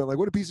whole life I've been like,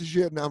 what a piece of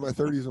shit. Now in my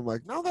 30s, I'm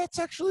like, no, that's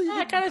actually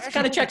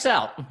kind of checks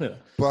out.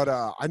 But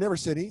I never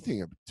said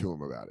anything to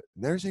him about it.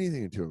 Never said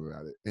anything to him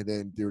about it. And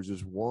then there was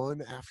this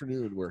one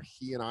afternoon where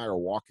he and I are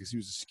walking. Because he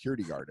was a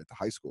security guard at the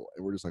high school,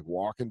 and we're just like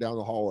walking down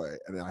the hallway,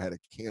 and then I had a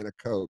can of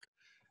Coke.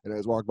 And I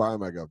was walking by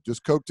him, I go,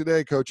 just Coke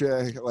today, Coach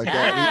A. Like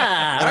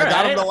that. And I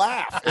got him to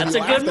laugh. That's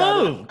a good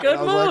move. Good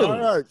move. Like,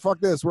 all right,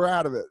 fuck this. We're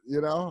out of it, you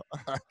know?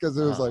 Because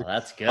it was like,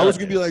 that's good. I was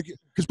going to be like,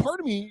 because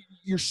part of me,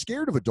 you're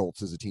scared of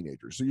adults as a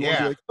teenager. So you want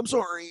to be like, I'm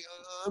sorry.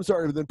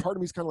 But then part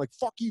of me is kind of like,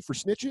 fuck you for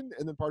snitching.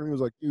 And then part of me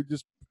was like, dude,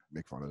 just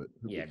make fun of it.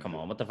 Yeah, come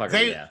on. What the fuck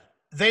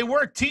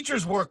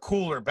teachers were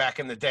cooler back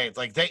in the day.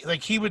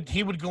 Like he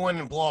would go in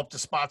and blow up the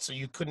spot so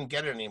you couldn't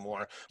get it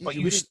anymore. But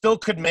you still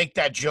could make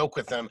that joke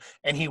with him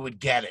and he would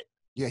get it.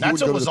 Yeah,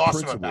 that's what was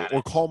awesome about it.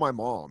 Or call my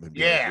mom. And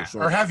be like,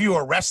 or have you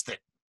arrested.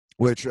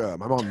 Which my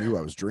mom knew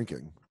I was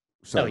drinking.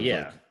 So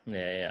my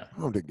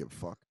mom didn't give a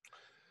fuck.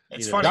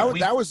 It's funny.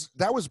 That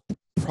was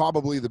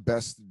probably the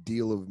best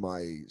deal of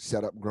my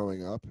setup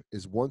growing up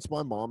is once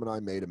my mom and I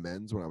made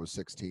amends when I was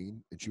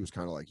 16, and she was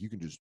kind of like, you can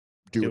just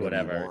do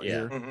whatever you want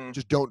here. Mm-hmm.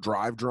 Just don't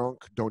drive drunk,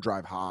 don't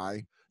drive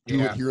high. Do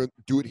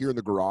it here in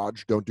the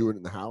garage. Don't do it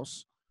in the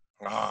house.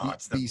 Oh,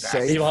 it's the be best.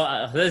 safe.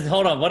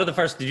 Hold on. What are the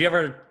first? Did you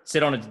ever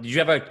sit on did you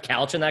have a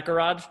couch in that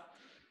garage?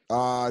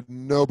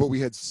 No, but we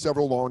had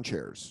several lawn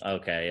chairs.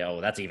 Okay. Oh,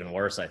 that's even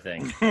worse, I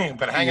think.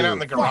 But hanging out in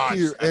the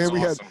garage. And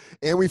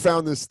awesome. we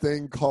found this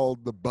thing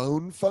called the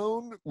bone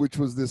phone, which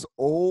was this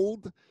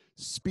old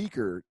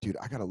speaker. Dude,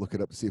 I gotta look it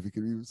up to see if you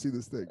can even see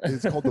this thing.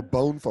 It's called the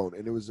bone phone,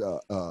 and it was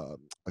a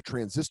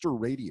transistor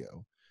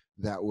radio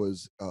that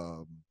was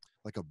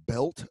like a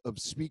belt of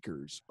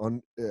speakers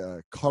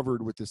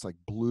covered with this like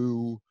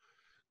blue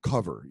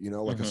cover,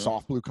 like a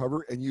soft blue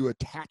cover, and you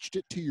attached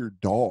it to your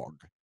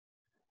dog.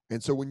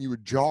 And so when you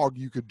would jog,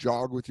 you could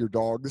jog with your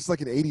dog. This is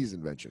like an 80s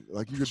invention.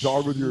 Like you could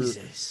jog with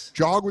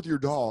your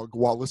dog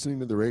while listening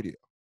to the radio.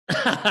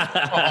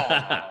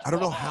 I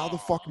don't know how the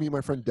fuck me and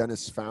my friend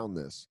Dennis found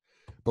this,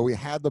 but we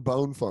had the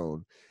bone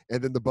phone,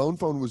 and then the bone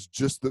phone was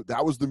just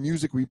that was the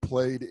music we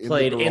played in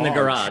the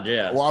garage.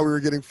 Yeah. While we were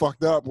getting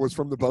fucked up was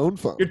from the bone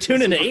phone. You're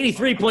tuning to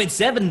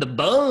 83.7 The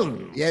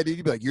Bone. Yeah, dude,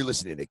 you'd be like, you're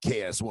listening to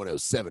KS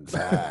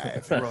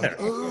 107.5. We're like,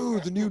 oh,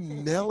 the new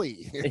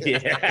Nelly.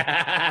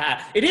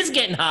 Yeah. It is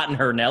getting hot in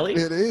her, Nelly.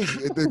 It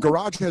is. The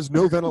garage has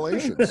no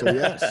ventilation, so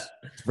yes,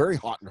 it's very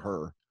hot in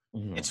her.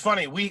 It's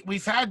funny.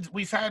 We've had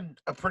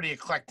a pretty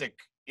eclectic,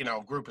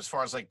 group as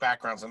far as like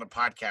backgrounds on the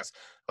podcast,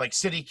 like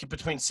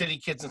between city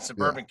kids and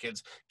suburban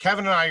kids.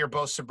 Kevin and I are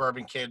both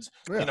suburban kids,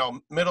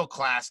 middle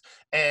class.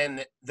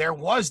 And there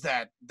was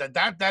that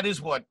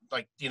is what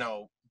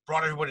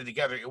brought everybody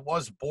together. It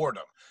was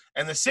boredom.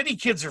 And the city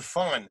kids are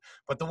fun,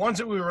 but the ones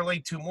that we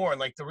relate to more, and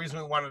like the reason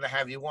we wanted to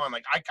have you on,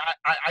 like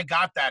I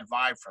got that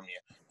vibe from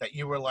you, that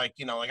you were like,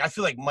 I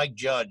feel like Mike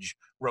Judge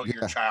wrote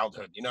your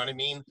childhood. You know what I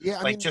mean?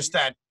 Yeah. Just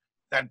that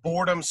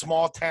boredom,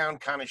 small town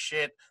kind of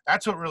shit.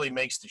 That's what really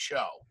makes the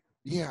show.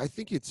 Yeah, I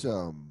think it's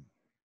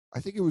I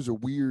think it was a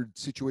weird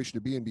situation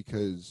to be in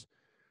because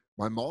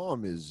my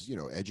mom is,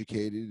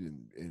 educated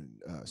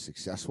and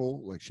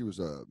successful. Like she was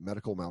a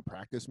medical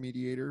malpractice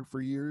mediator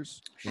for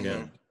years. Yeah.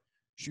 And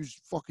she was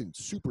fucking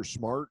super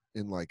smart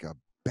and like a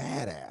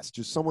badass.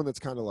 Just someone that's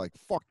kind of like,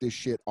 fuck this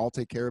shit, I'll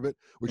take care of it,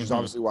 which is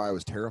obviously why I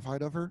was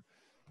terrified of her.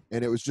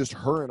 And it was just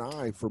her and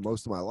I for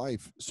most of my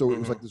life. So it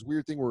was like this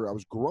weird thing where I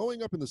was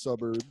growing up in the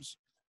suburbs.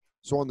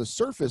 So on the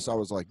surface, I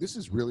was like, this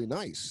is really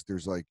nice.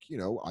 There's like,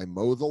 I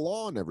mow the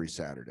lawn every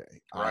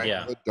Saturday. I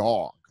have a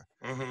dog.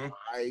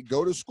 I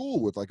go to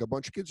school with like a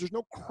bunch of kids. There's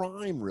no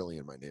crime really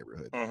in my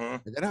neighborhood.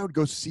 And then I would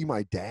go see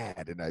my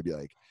dad and I'd be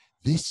like,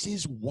 this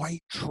is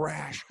white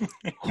trash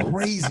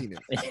craziness.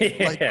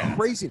 Like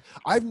crazy.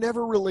 I've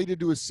never related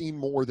to a scene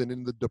more than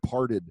in The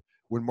Departed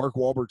when Mark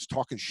Wahlberg's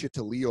talking shit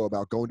to Leo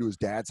about going to his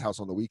dad's house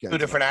on the weekend. 2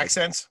 different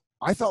accents.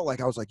 I felt like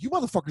I was like, you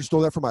motherfuckers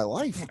stole that from my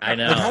life. I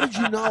know. Like, how did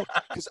you know?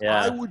 Because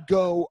I would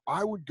go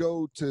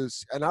to,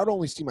 and I'd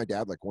only see my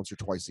dad like once or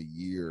twice a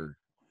year.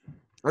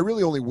 I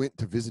really only went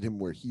to visit him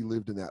where he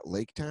lived in that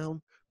lake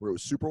town where it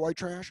was super white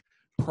trash.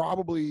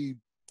 Probably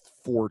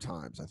 4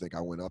 times I think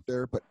I went up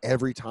there, but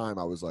every time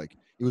I was like,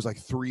 it was like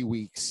 3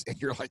 weeks,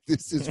 and you're like,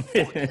 this is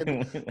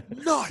fucking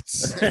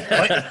nuts.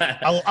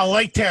 A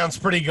lake town's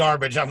pretty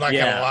garbage. I'm not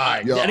gonna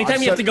lie. Yeah,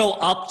 anytime you have to go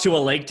up to a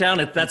lake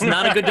town, that's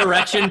not a good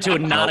direction to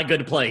not a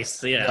good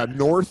place. Yeah,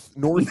 north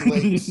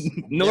lakes.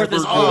 North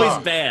is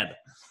always bad.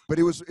 But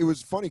it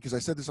was funny because I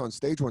said this on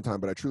stage one time,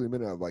 but I truly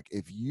meant it. I'm like,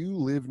 if you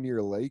live near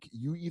a lake,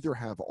 you either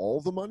have all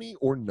the money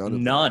or none of it.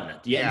 None.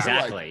 Yeah,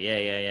 exactly. Like,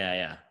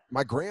 Yeah.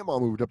 My grandma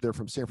moved up there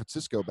from San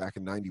Francisco back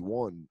in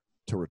 '91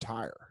 to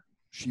retire.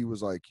 She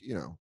was like,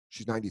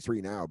 she's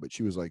 93 now, but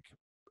she was like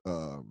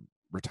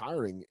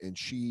retiring, and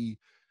she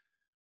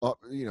up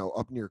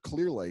near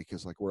Clear Lake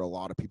is like where a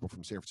lot of people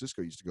from San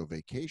Francisco used to go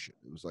vacation.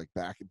 It was like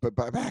back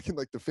in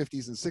like the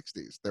 50s and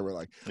 60s. They were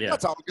like,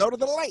 let's all go to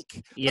the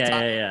lake.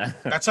 Yeah.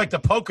 That's like the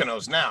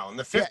Poconos now. In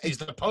the 50s,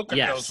 the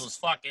Poconos was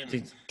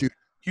fucking. Dude,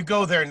 you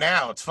go there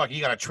now, it's fucking.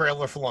 You got a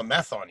trailer full of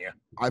meth on you.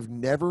 I've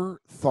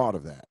never thought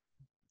of that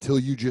till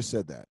you just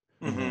said that.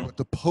 But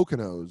the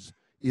Poconos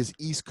is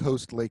East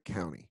Coast Lake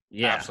County.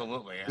 Yeah,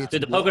 absolutely. Yeah.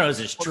 Dude, the Poconos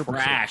is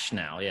trash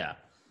now. Yeah.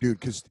 Dude,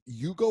 because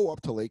you go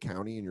up to Lake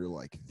County and you're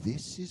like,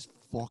 this is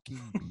fucking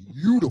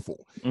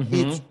beautiful.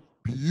 It's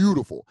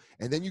beautiful.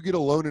 And then you get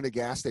alone in a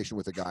gas station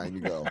with a guy and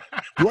you go,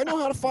 do I know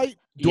how to fight?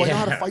 Do I know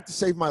how to fight to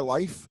save my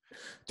life?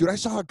 Dude, I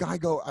saw a guy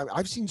go,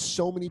 I've seen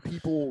so many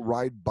people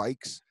ride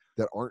bikes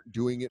that aren't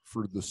doing it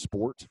for the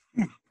sport.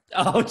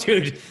 Oh,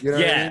 dude. You know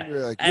what I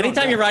mean? Like,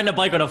 anytime you're riding a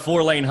bike on a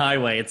 4-lane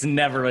highway, it's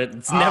never a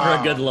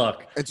good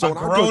look. And so a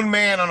grown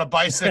man on a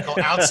bicycle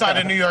outside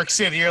of New York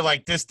City, you're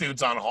like, this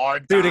dude's on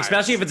hard times. Dude,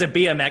 especially if it's a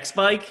BMX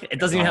bike. It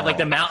doesn't even have like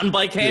the mountain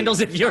bike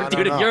handles. If you're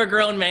a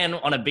grown man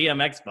on a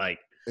BMX bike.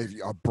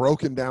 a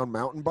broken down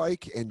mountain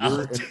bike and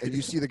and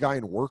you see the guy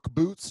in work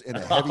boots and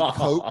a heavy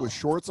coat with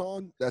shorts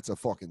on, that's a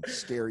fucking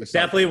scary sight.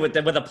 Definitely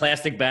with a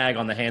plastic bag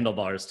on the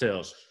handlebars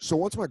too. So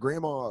once my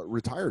grandma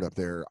retired up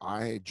there,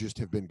 I just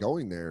have been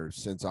going there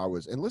since I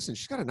was, and listen,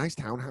 she's got a nice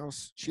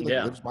townhouse. She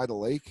lives by the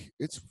lake.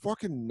 It's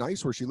fucking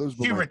nice where she lives.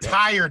 She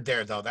retired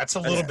there though. That's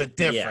a little bit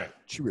different. Yeah.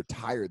 She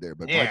retired there,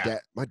 but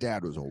my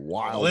dad was a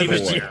wild boy.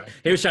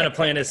 He was trying to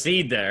plant a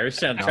seed there. He was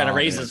trying to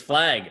raise his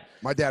flag.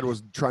 My dad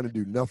was trying to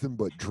do nothing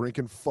but drink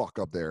and fuck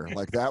up there.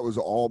 Like that was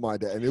all my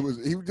dad. And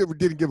he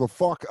didn't give a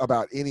fuck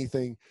about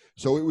anything.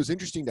 So it was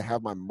interesting to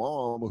have my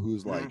mom,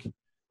 who's like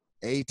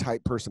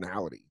A-type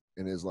personality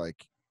and is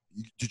like,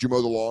 did you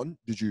mow the lawn?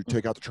 Did you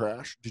take out the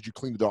trash? Did you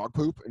clean the dog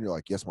poop? And you're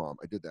like, yes, Mom,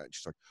 I did that. And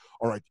she's like,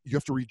 all right, you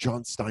have to read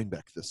John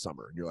Steinbeck this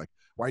summer. And you're like,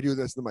 why do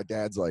this? And then my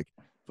dad's like,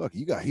 fuck,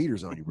 you got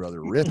heaters on you,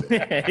 brother. Rip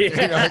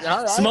it. Like,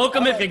 all right, smoke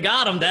them if you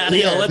got them,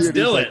 Daddy. Let's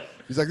do it.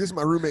 He's like, this is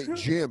my roommate,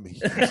 Jim. He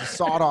keeps a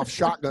sawed-off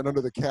shotgun under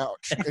the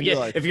couch. And you're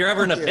like, if you're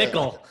ever in a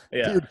pickle.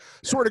 Yeah. Dude,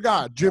 swear to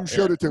God, Jim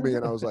showed it to me,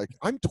 and I was like,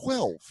 I'm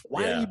 12.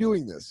 Why are you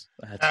doing this?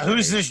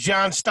 Who's this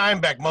John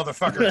Steinbeck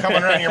motherfucker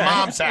coming around your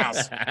mom's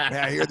house?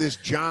 Yeah, I hear this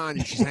John.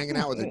 She's hanging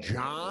out with a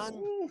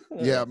John.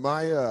 Yeah,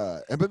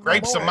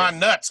 grapes of my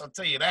nuts, I'll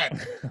tell you that.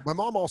 My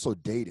mom also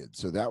dated,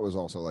 so that was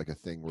also like a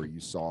thing where you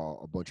saw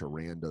a bunch of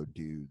rando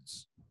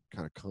dudes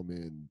kind of come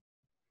in.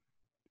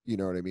 You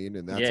know what I mean?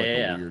 And that's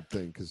a weird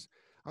thing because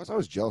I was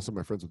always jealous of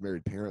my friends with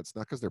married parents,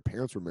 not because their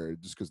parents were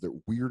married, just because their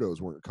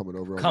weirdos weren't coming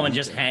over.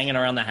 Just hanging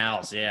around the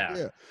house,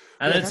 yeah.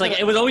 And it's like,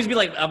 it would always be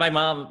like,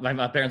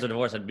 my parents are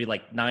divorced, it'd be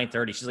like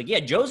 9:30. She's like, yeah,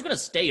 Joe's going to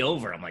stay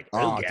over. I'm like,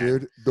 okay.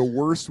 Dude, the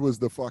worst was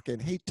the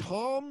fucking, hey,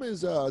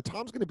 Tom's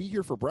going to be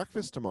here for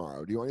breakfast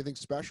tomorrow. Do you want anything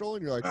special?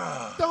 And you're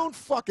like, don't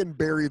fucking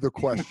bury the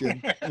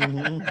question.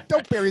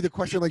 Don't bury the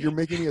question like you're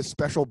making me a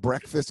special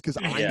breakfast because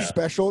I'm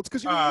special. It's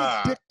because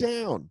you're dick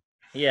down.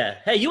 Yeah.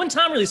 Hey, you and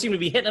Tom really seem to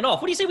be hitting it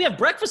off. What do you say we have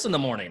breakfast in the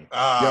morning?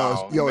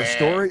 A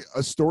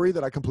story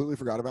that I completely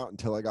forgot about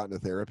until I got into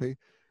therapy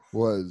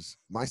was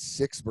my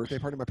 6th birthday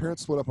party. My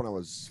parents split up when I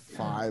was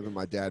 5 and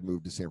my dad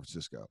moved to San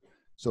Francisco.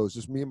 So it was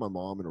just me and my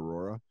mom and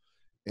Aurora.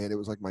 And it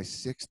was like my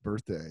 6th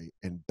birthday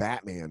and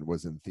Batman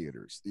was in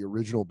theaters, the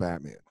original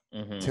Batman,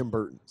 Tim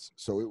Burton's.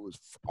 So it was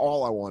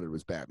all I wanted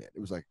was Batman. It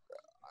was like,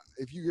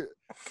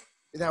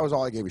 that was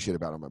all I gave a shit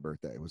about on my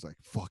birthday. It was like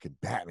fucking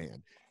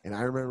Batman. And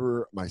I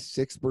remember my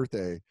 6th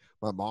birthday,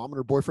 my mom and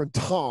her boyfriend,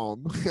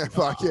 Tom,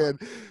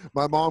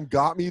 my mom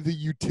got me the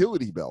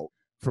utility belt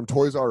from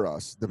Toys R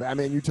Us, the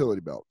Batman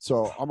utility belt.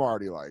 So I'm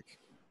already like,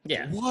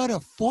 what a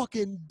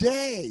fucking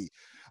day.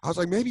 I was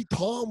like, maybe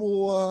Tom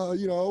will,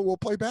 we'll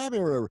play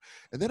Batman or whatever.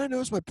 And then I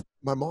noticed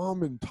my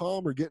mom and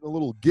Tom are getting a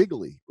little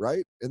giggly,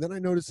 right? And then I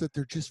noticed that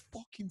they're just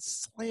fucking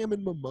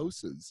slamming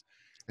mimosas.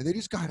 And they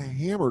just got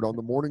hammered on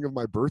the morning of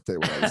my birthday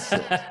when I was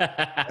 6.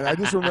 And I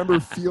just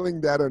remember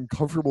feeling that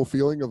uncomfortable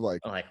feeling of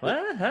like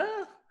what?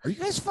 Huh? Are you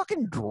guys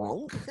fucking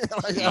drunk?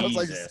 I was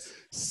like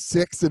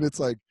 6, and it's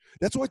like,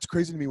 that's what's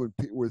crazy to me with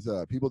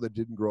people that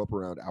didn't grow up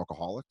around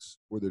alcoholics,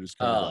 where they're just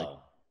kind of like,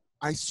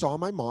 I saw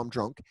my mom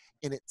drunk,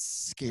 and it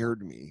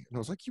scared me. And I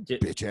was like, you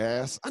bitch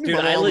ass. I knew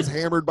my mom was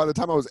hammered by the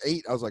time I was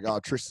 8. I was like, oh,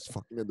 Trish is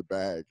fucking in the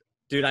bag.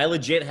 Dude, I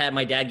legit had,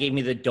 my dad gave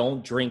me the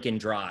don't drink and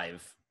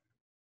drive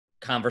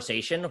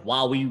conversation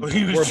while we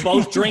were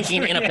both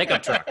drinking in a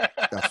pickup truck.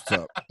 That's what's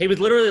up. He was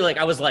literally like,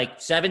 I was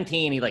like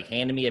 17. He like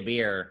handed me a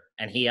beer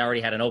and he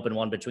already had an open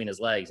one between his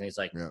legs. And he's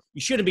like,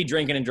 you shouldn't be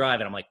drinking and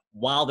driving. I'm like,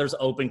 while there's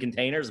open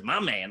containers, my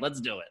man,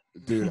 let's do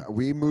it. Dude,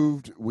 we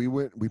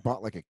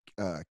bought like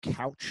a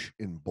couch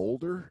in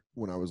Boulder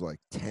when I was like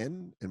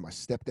 10. And my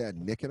stepdad,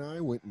 Nick, and I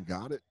went and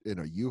got it in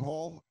a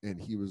U-Haul. And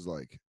he was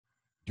like,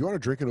 do you want to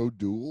drink an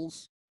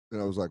O'Doul's?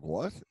 And I was like,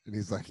 what? And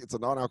he's like, it's a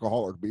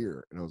non-alcoholic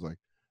beer. And I was like,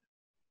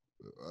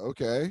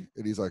 okay.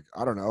 And he's like,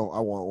 I don't know, I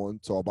want one,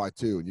 so I'll buy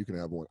 2 and you can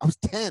have one. I was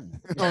 10.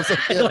 And I was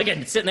like,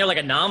 sitting there like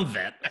a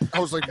nom-vet. I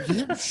was like,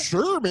 yeah,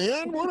 sure,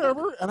 man,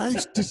 whatever. And I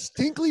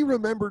distinctly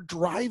remember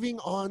driving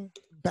on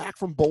back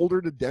from Boulder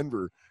to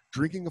Denver,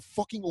 drinking a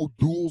fucking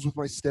O'Doul's with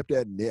my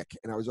stepdad, Nick.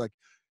 And I was like,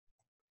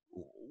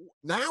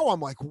 now I'm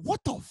like, what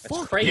the fuck?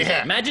 That's crazy.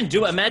 Yeah. Imagine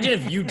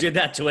if you did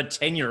that to a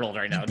 10-year-old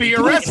right now. Be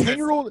arrested.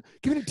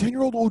 Giving a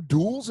 10-year-old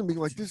O'Doul's and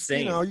being like, this,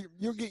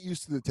 you'll get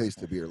used to the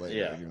taste of beer later.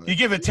 Yeah. Like, you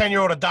give a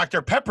 10-year-old a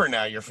Dr. Pepper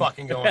now, you're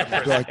fucking going.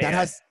 Like, that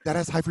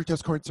has high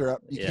fructose corn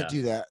syrup. You can't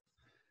do that.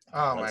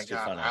 Oh my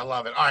God, I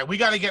love it. All right, we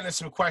got to get into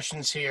some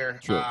questions here.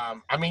 Sure.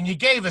 I mean, you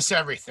gave us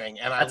everything,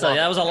 and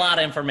that was a lot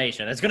of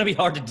information. It's going to be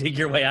hard to dig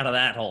your way out of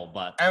that hole,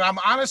 but. And I'm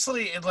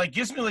honestly, it like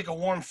gives me like a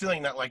warm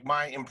feeling that like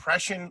my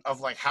impression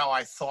of like how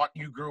I thought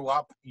you grew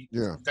up,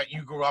 that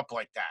you grew up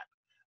like that.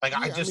 Like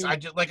I just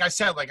like I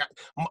said, like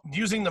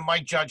using the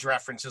Mike Judge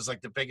reference is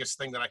like the biggest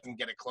thing that I can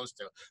get it close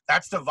to.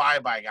 That's the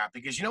vibe I got,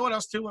 because you know what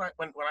else too?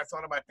 When I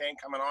thought about Dan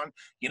coming on,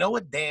 you know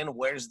what Dan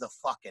wears the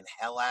fucking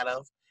hell out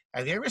of?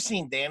 Have you ever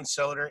seen Dan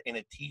Soder in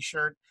a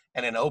T-shirt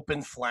and an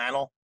open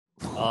flannel?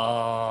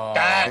 Oh,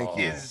 that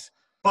is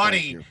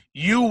buddy,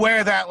 you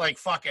wear that like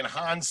fucking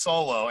Han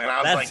Solo, and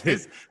I was like,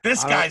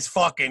 this guy's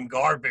fucking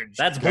garbage.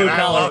 That's blue collar.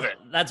 I love it.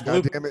 That's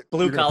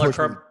blue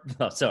collar.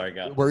 Oh, sorry,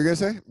 go. What were you gonna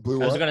say? I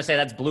was gonna say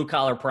that's blue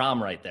collar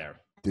prom right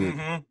there, dude.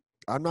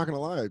 I'm not gonna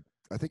lie.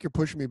 I think you're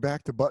pushing me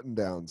back to button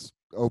downs.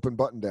 Open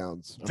button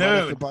downs. I might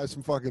have to buy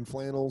some fucking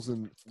flannels,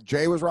 and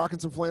Jay was rocking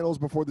some flannels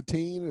before the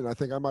teen, and I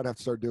think I might have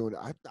to start doing it.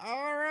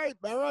 All right,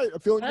 I'm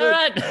feeling good.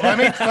 Right.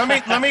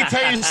 let me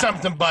tell you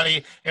something,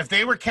 buddy. If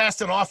they were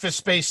casting Office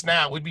Space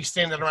now, we'd be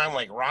standing around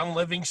like Ron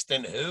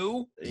Livingston.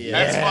 Who?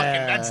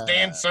 Yeah. That's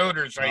Dan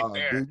Soder's right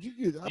there.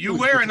 Dude, you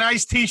wear a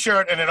nice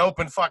T-shirt and an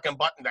open fucking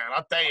button down.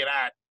 I'll tell you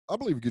that. I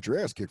believe you get your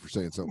ass kicked for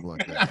saying something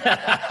like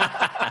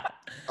that.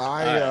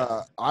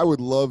 I would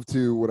love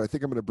to. What I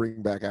think I'm going to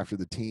bring back after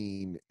the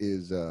teen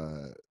is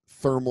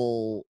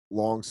thermal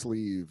long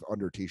sleeve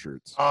under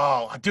T-shirts.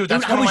 Oh, dude,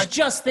 I was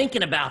just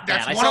thinking about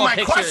that. That's one of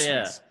my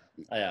questions.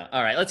 Yeah.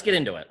 All right, let's get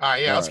into it. All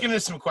right, let's get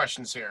into some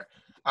questions here.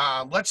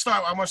 Let's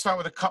start. I'm going to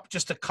start with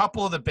just a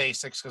couple of the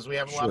basics because we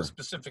have a lot of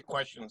specific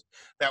questions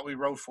that we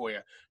wrote for you.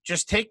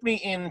 Just take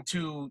me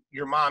into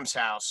your mom's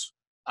house.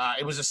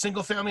 It was a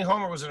single family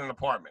home, or was it an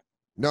apartment?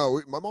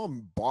 No, my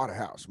mom bought a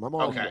house. My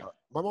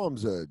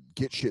mom's a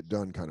get shit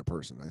done kind of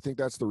person. I think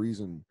that's the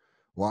reason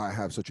why I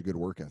have such a good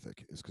work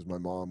ethic is because my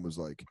mom was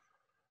like,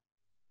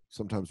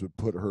 sometimes would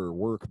put her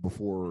work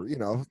before,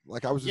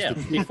 like I was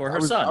just before her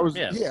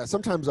son.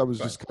 Sometimes I was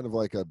just kind of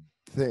like a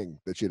thing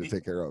that she had to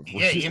take care of.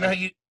 Yeah,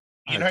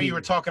 you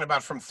were talking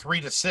about from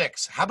 3 to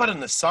 6. How about in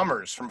the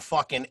summers from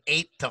fucking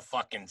 8 to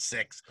fucking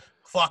 6?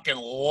 Fucking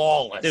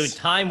lawless. Dude,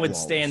 time would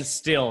stand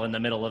still in the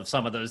middle of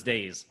some of those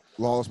days.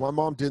 Lawless. My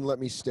mom didn't let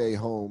me stay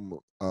home.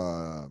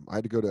 I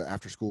had to go to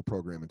after school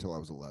program until I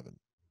was 11.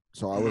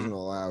 So I wasn't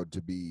allowed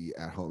to be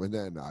at home. And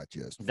then I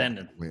just went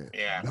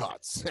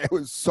nuts. It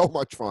was so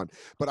much fun.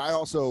 But I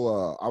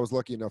also, I was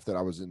lucky enough that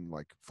I was in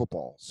like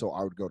football. So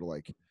I would go to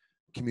like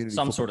community.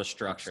 Some sort of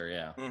structure,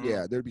 yeah.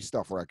 Yeah, there'd be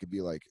stuff where I could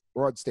be like,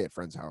 or I'd stay at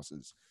friends'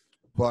 houses.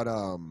 But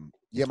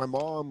my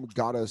mom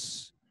got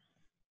us,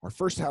 our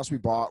first house we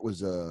bought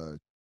was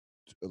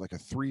like a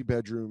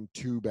 3-bedroom,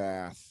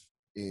 2-bath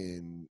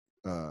in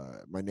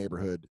my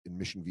neighborhood in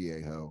Mission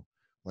Viejo,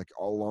 like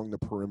all along the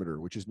perimeter,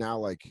 which is now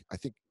like, I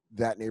think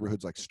that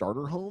neighborhood's like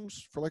starter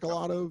homes for like a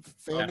lot of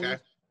families,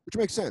 which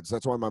makes sense.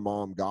 That's why my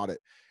mom got it.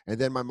 And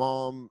then my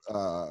mom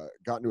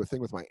got into a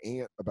thing with my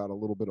aunt about a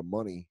little bit of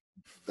money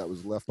that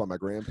was left by my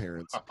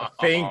grandparents.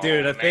 Thing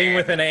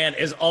with an aunt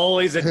is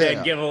always a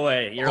dead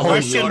giveaway.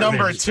 Question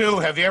number 2,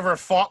 have you ever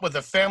fought with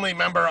a family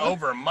member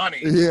over money?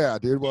 Yeah,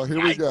 dude. Well,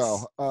 here we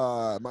go.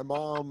 My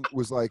mom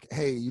was like,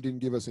 hey, you didn't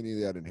give us any of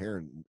that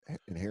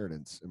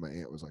inheritance. And my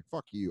aunt was like,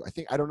 fuck you.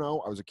 I don't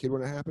know. I was a kid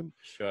when it happened.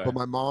 Sure. But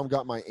my mom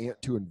got my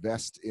aunt to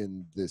invest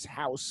in this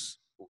house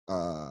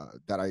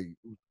that I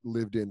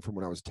lived in from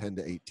when I was 10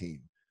 to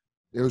 18.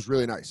 It was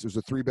really nice. It was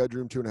a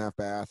 3-bedroom, 2.5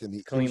 bath in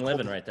the clean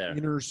living right there.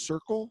 Inner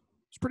circle.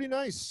 It's pretty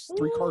nice.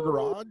 3-car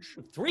garage.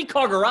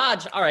 3-car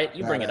garage. All right,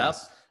 you bring it up.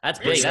 That's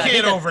big. This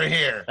kid over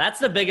here. That's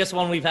the biggest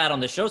one we've had on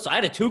the show. So I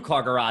had a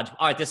 2-car garage.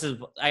 All right,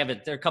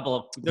 there are a couple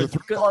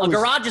of.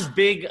 Garage is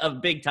a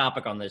big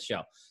topic on this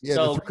show. Yeah,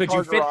 so could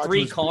you fit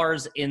 3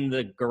 cars in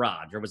the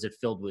garage, or was it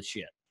filled with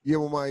shit? Yeah,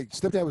 well, my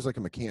stepdad was like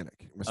a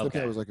mechanic. My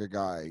stepdad was like a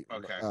guy,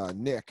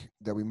 Nick,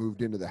 that we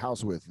moved into the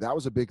house with. That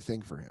was a big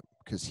thing for him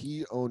because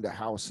he owned a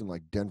house in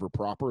like Denver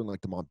proper in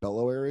like the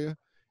Montbello area,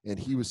 and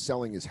he was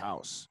selling his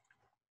house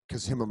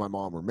because him and my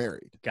mom were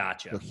married.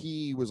 Gotcha. So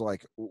he was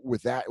like,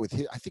 I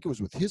think it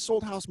was with his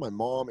sold house, my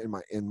mom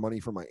and money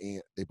from my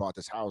aunt, they bought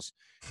this house,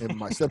 and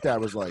my stepdad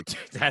was like,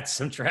 "That's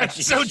some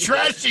trashy." That's so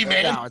trashy,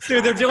 man. No,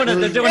 dude, they're doing an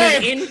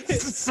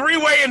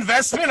 3-way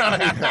investment on it.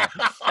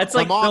 That's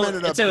like my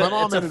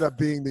mom ended up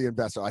being the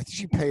investor. I think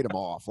she paid him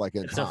off like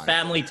in time. A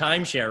family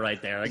timeshare right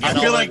there.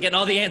 Getting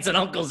all the aunts and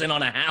uncles in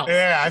on a house.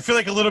 Yeah, I feel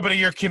like a little bit of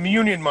your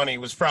communion money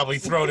was probably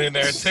thrown in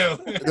there too.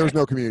 There was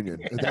no communion.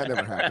 That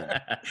never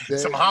happened.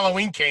 Some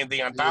Halloween candy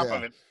on top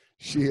of it.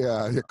 She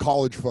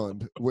college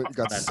fund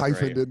got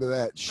siphoned into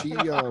that. She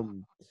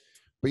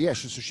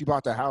so she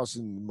bought the house,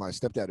 and my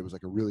stepdad, it was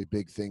like a really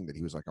big thing that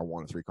he was like, I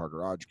want a 3-car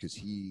garage because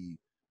he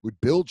would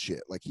build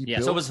shit. Like so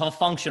it was a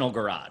functional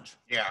garage.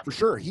 Yeah, for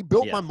sure. He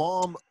built my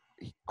mom.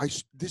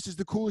 This is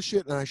the coolest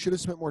shit, and I should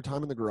have spent more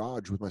time in the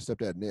garage with my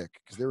stepdad Nick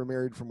because they were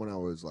married from when I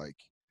was like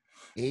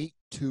 8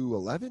 to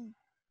 11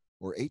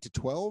 or 8 to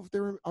 12. They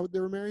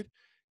were married,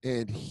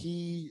 and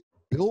he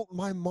built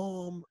my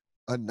mom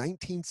a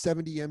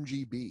 1970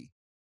 MGB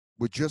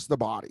with just the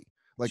body.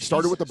 Like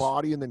started with the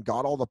body and then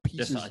got all the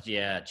pieces.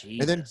 Jesus.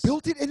 And then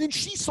built it, and then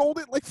she sold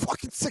it like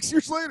fucking 6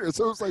 years later.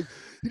 So it was like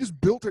he just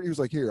built it. He was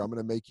like, "Here, I'm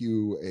gonna make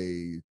you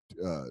a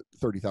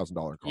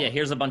 $30,000 car." Yeah,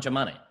 here's a bunch of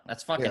money.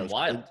 That's fucking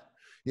wild.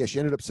 Yeah, she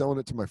ended up selling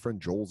it to my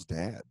friend Joel's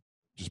dad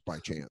just by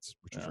chance,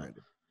 which was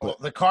random. Well,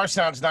 the car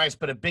sounds nice,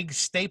 but a big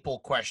staple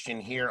question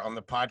here on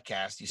the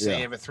podcast. You say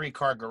you have a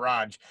 3-car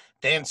garage.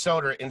 Dan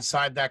Soder,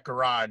 inside that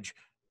garage,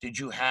 did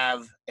you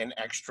have an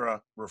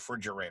extra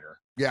refrigerator?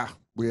 Yeah,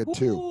 we had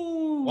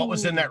 2. What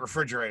was in that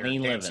refrigerator,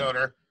 Dan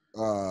Soder?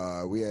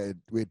 We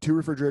had 2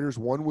 refrigerators.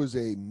 One was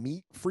a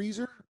meat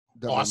freezer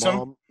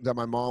that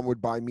my mom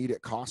would buy meat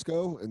at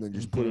Costco and then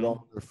just put it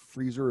all in the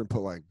freezer and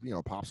put like,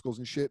 popsicles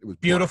and shit. It was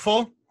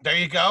beautiful. There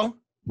you go.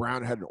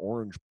 Brown had an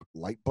orange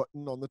light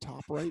button on the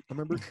top right, I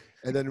remember.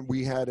 And then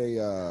we had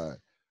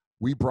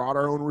we brought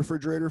our own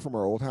refrigerator from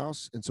our old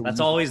house, and so that's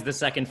always the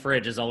second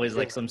fridge is always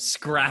like some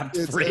scrapped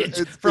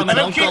fridge from an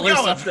uncle or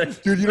something.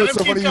 Dude, you know it's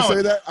so funny you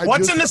say that.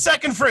 What's in the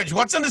second fridge?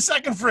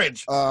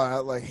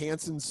 Like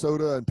Hanson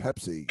soda and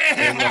Pepsi,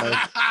 and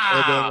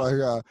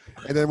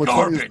then what's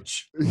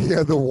garbage. Funny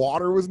is, the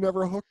water was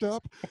never hooked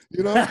up.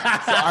 So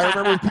I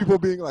remember people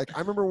being like, I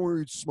remember when we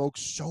would smoke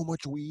so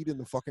much weed in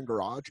the fucking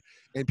garage,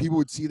 and people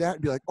would see that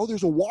and be like, "Oh,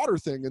 there's a water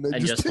thing," and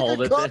then just take hold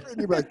a it, cup, and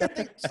you'd be like, "That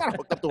thing's not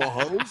hooked up to a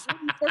hose." Are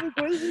you fucking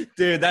crazy?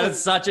 Dude, that is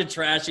such a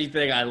trashy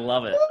thing. I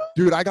love it.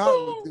 Dude,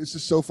 this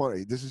is so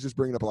funny. This is just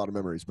bringing up a lot of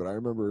memories, but I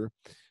remember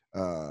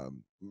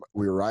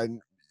we were riding,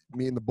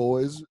 me and the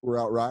boys were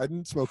out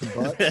riding, smoking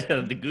butts.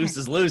 The goose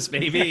is loose,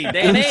 baby.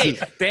 Danny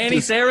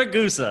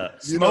Saragusa.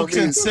 Smokes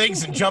and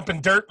cigs and jumping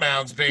dirt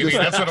mounds, baby.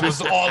 That's what it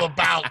was all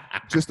about.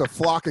 Just a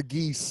flock of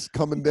geese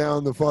coming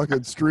down the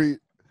fucking street.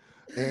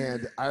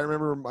 And I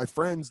remember my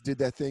friends did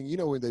that thing,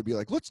 when they'd be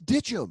like, "Let's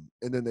ditch him,"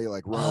 and then they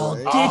like run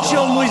away. Ditch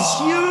him was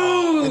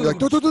huge. And like,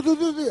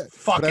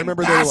 fucking I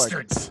remember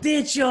bastards. They were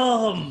like, ditch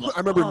him. I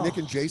remember Nick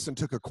and Jason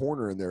took a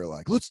corner and they were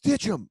like, "Let's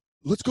ditch him.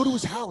 Let's go to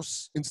his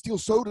house and steal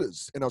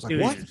sodas." And I was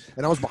like, "What?"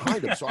 And I was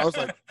behind him, so I was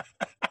like,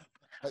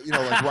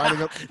 like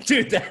riding up.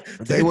 Dude,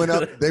 they went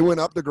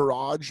up the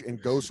garage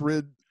and ghost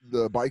rid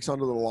the bikes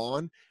onto the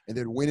lawn, and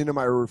then went into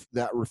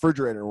that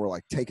refrigerator and were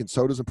like taking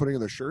sodas and putting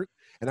in their shirt.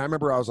 And I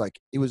remember I was like,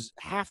 it was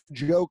half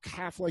joke,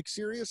 half like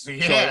serious.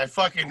 Yeah, so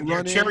fucking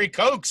cherry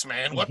cokes,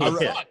 man. What the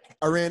fuck?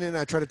 I ran in and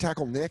I tried to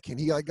tackle Nick, and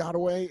he like got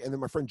away. And then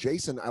my friend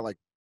Jason,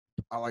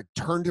 I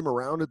turned him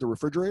around at the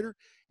refrigerator,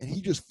 and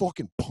he just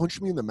fucking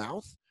punched me in the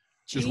mouth.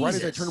 Just right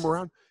as I turned him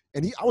around,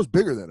 and I was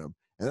bigger than him.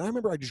 And I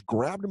remember I just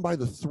grabbed him by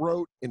the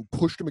throat and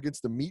pushed him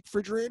against the meat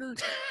refrigerator,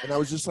 and I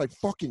was just like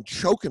fucking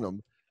choking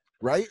him,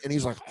 right? And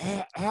he's like,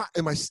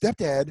 and my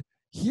stepdad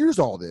hears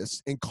all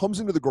this and comes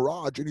into the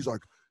garage, and he's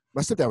like,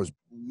 my stepdad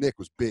Nick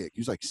was big.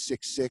 He was like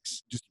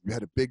 6'6", just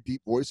had a big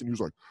deep voice, and he was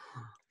like,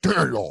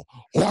 "Daniel,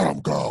 let him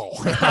go."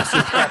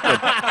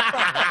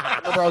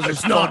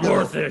 It's not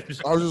worth it.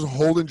 I was just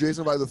holding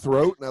Jason by the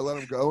throat, and I let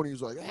him go, and he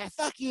was like,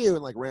 "Fuck you,"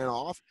 and like ran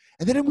off.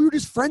 And then we were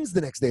just friends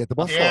the next day at the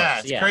bus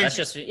stop. It's crazy. That's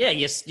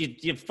just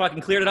you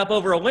fucking cleared it up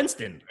over a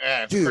Winston.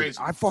 Yeah, it's dude, crazy.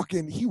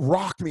 He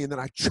rocked me, and then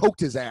I choked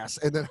his ass,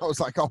 and then I was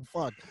like, "Oh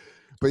fuck."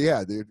 But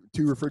yeah, dude,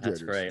 2 refrigerators.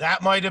 That's great.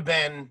 That might have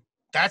been.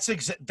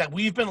 That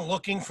we've been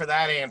looking for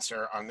that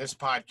answer on this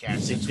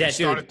podcast since we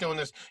started doing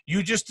this.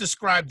 You just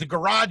described the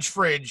garage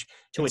fridge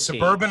in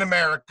suburban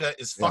America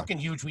is fucking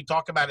huge. We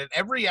talk about it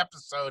every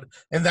episode,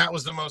 and that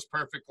was the most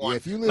perfect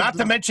one. Not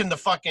to mention the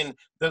fucking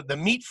the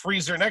meat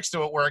freezer next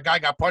to it where a guy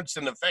got punched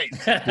in the face.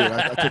 Dude,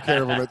 I took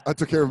care of him. I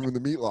took care of him in the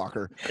meat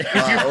locker,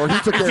 or he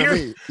took care of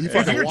me.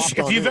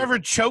 If you've ever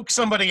choked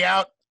somebody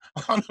out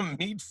on the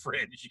meat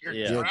fridge,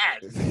 you're trash.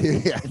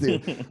 Yeah,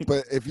 dude.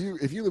 But if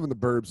you live in the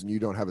burbs and you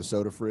don't have a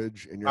soda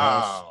fridge in your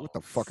house, what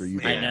the fuck are you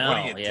doing? I know. What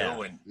are you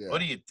doing? Yeah.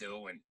 What are you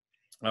doing?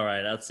 All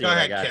right, let's see what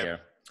I got here.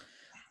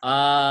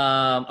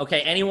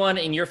 Okay, anyone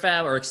in your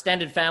family or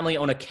extended family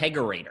own a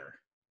kegerator?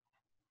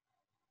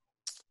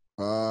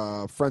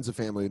 Friends of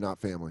family, not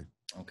family.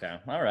 Okay,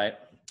 all right.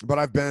 But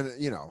I've been,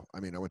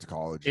 I went to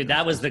college. Dude,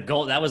 that was the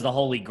goal. That was the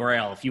holy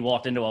grail. If you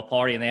walked into a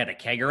party and they had a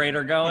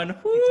kegerator going.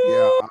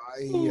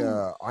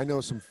 Yeah, I know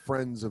some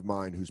friends of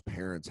mine whose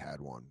parents had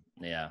one.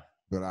 Yeah.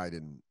 But I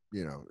didn't,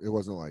 it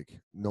wasn't like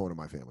no one in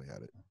my family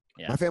had it.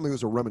 Yeah. My family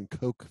was a rum and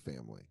Coke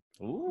family.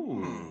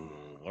 Ooh,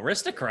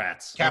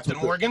 aristocrats. Captain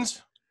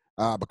Morgan's?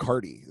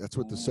 Bacardi. That's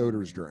what the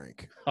Soders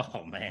drank.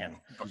 Oh, man.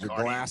 A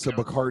glass of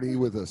Bacardi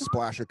with a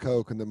splash of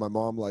Coke, and then my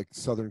mom liked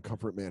Southern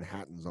Comfort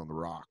Manhattans on the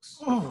rocks.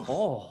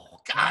 Oh,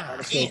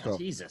 God.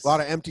 Jesus. A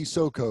lot of empty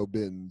SoCo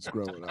bins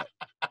growing up.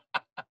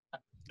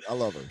 I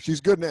love her.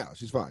 She's good now.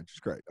 She's fine. She's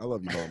great. I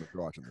love you, Mom, if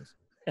you're watching this.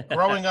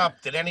 Growing up,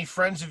 did any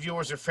friends of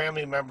yours or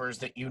family members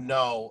that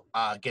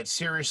get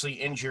seriously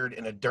injured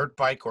in a dirt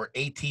bike or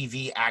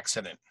ATV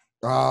accident?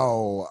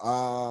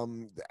 Oh,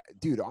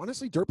 dude,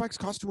 honestly, dirt bikes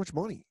cost too much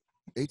money.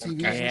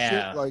 ATVs and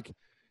shit, like,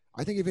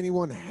 I think if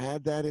anyone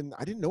had that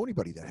I didn't know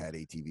anybody that had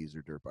ATVs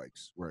or dirt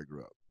bikes where I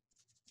grew up.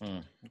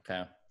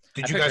 Okay.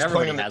 Did you guys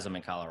everybody has them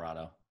in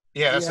Colorado?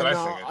 Yeah, that's what I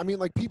figured. I mean,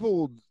 like,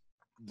 people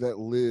that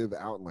live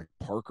out in like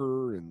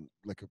Parker and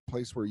like a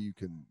place where you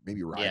can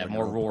maybe ride. Yeah,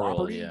 more rural.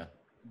 Property,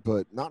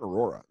 but not in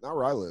Aurora. Not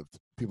where I lived.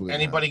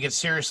 Anybody get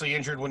seriously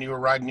injured when you were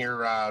riding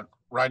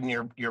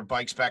your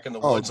bikes back in the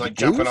woods, like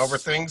jumping over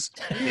things?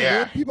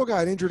 Yeah, man, people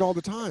got injured all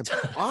the time.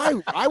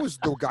 I was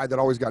the guy that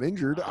always got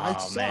injured. I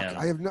suck.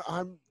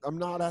 Man. I'm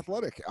not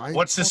athletic.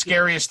 What's the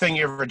scariest thing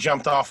you ever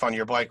jumped off on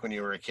your bike when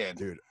you were a kid?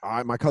 Dude,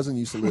 my cousin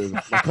used to live.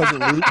 My cousin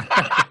Luke.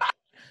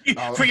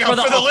 For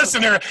the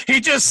listener,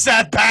 he just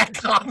sat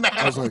back on that.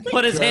 I was like,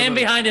 put his hand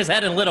behind his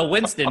head and little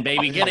Winston,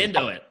 baby, get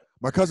into it.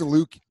 My cousin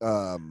Luke,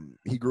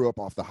 he grew up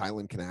off the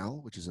Highland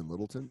Canal, which is in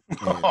Littleton.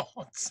 Oh,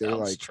 it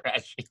sounds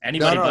trashy.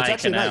 Anybody buy a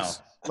canal? Nice.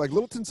 like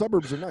Littleton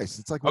suburbs are nice.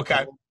 It's like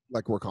Okay.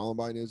 Like where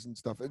Columbine is and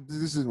stuff.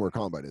 This isn't where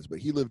Columbine is, but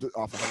he lived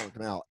off of Holland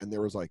Canal, and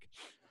there was like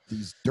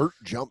these dirt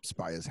jumps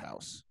by his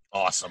house.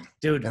 Awesome.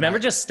 Dude, remember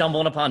just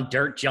stumbling upon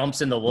dirt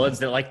jumps in the woods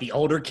that like the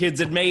older kids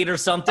had made or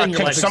something?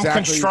 Some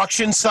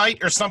construction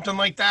site or something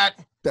like that?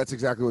 That's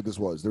exactly what this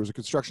was. There was a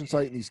construction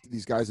site, and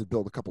these guys had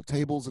built a couple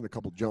tables and a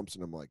couple jumps,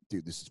 and I'm like,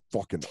 dude, this is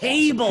fucking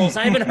tables.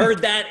 Awesome. I haven't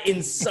heard that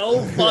in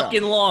so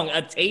fucking long.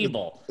 A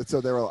table. And so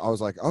I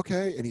was like,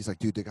 okay. And he's like,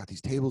 dude, they got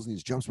these tables and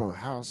these jumps by my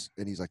house.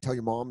 And he's like, tell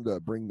your mom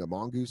to bring the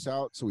mongoose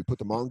out. So we put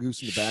the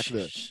mongoose in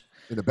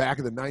the back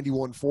of the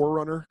 91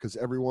 4Runner, because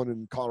everyone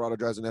in Colorado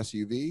drives an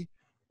SUV,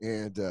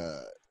 and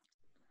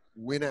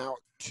went out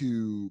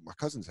to my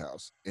cousin's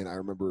house. And I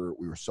remember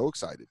we were so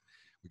excited.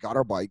 We got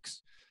our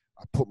bikes.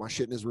 I put my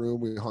shit in his room.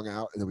 We hung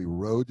out, and then we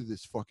rode to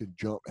this fucking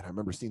jump. And I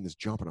remember seeing this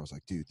jump, and I was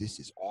like, dude, this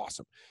is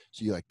awesome.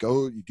 So you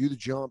you do the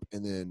jump,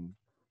 and then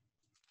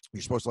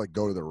you're supposed to like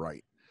go to the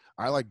right.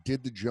 I like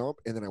did the jump,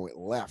 and then I went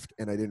left,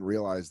 and I didn't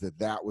realize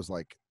that was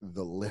like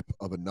the lip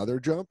of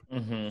another jump.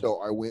 Mm-hmm. So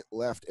I went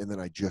left, and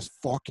then I just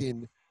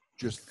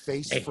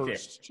face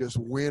first, just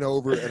went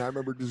over, and I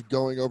remember just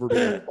going over,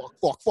 being like,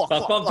 fuck.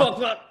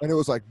 And it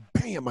was like,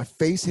 bam, my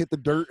face hit the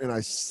dirt, and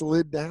I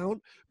slid down.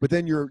 But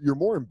then you're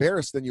more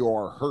embarrassed than you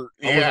are hurt.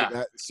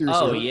 Yeah.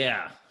 Seriously. Oh,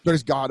 yeah. I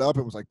just got up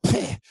and was like,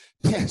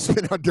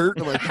 spit out dirt.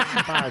 And I'm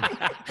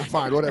like, I'm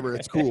fine, whatever,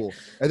 it's cool.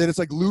 And then it's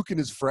like Luke and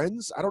his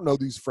friends. I don't know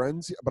these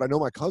friends, but I know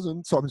my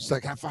cousin. So I'm just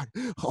like, fine.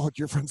 Oh,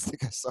 your friends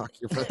think I suck.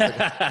 Your friends think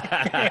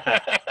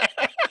I suck.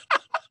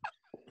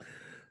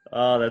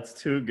 Oh, that's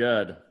too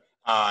good.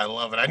 I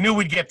love it. I knew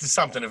we'd get to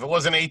something. If it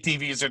wasn't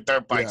ATVs or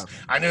dirt bikes,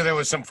 I knew there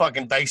was some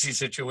fucking dicey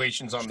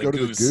situations on the goose. Go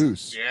to the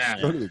goose. Yeah.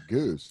 Go to the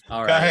goose.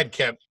 All right. Go ahead,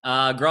 Kip.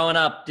 Growing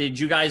up, did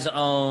you guys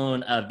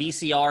own a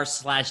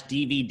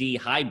VCR/DVD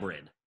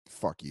hybrid?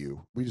 Fuck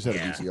you. We just had a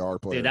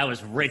VCR player. Dude, that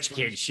was rich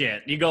kid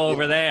shit. You go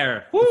over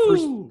there.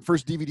 Woo! The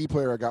first DVD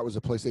player I got was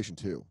a PlayStation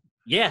 2.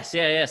 Yes,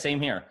 yeah,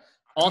 same here.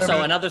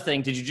 Also, another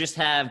thing, did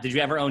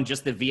you ever own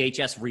just the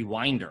VHS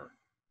rewinder?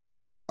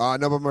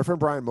 No, but my friend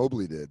Brian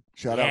Mobley did.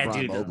 Shout out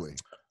Brian Mobley.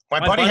 My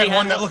buddy had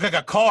one that looked like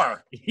a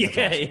car.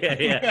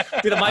 Yeah.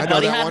 Dude, my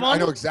buddy had one. I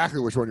know exactly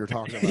which one you're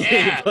talking about.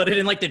 Yeah. You put it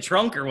in like the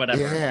trunk or whatever.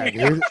 Yeah,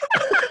 dude.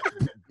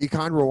 Be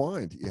kind,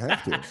 rewind. You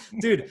have to.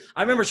 Dude,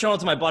 I remember showing it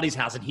to my buddy's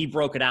house, and he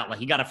broke it out like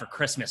he got it for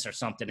Christmas or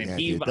something.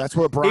 And that's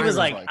what Brian was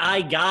like,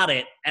 I got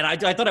it. And I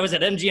thought I was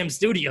at MGM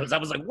Studios. I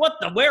was like,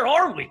 where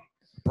are we?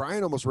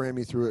 Brian almost ran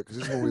me through it, because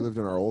this is when we lived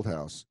in our old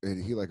house,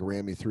 and he like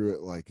ran me through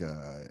it like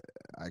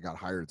I got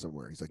hired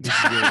somewhere. He's like,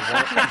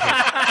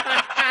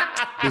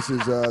 this is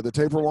the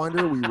tape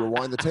rewinder. We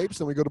rewind the tapes,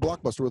 then we go to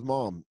Blockbuster with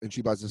mom, and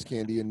she buys us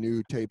candy and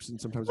new tapes and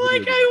sometimes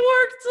like I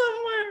worked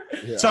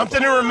somewhere. Yeah.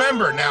 Something to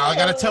remember. Now I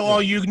got to tell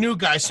all you new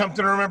guys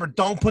something to remember.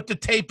 Don't put the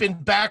tape in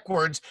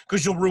backwards,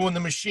 because you'll ruin the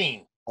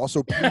machine.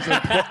 Also,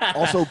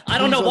 I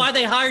don't know why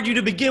they hired you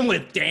to begin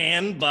with,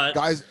 Dan, but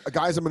guys, I'm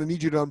going to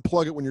need you to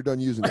unplug it when you're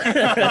done using it.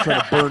 I'm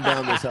trying to burn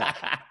down this house.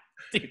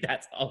 Dude,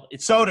 that's all.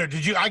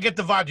 Soder, I get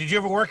the vibe. Did you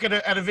ever work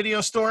at a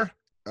video store?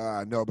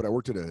 No, but I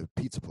worked at a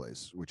pizza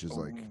place, which is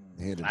like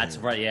hand in That's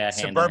hand. right, yeah.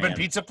 Suburban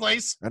pizza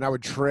place? And I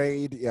would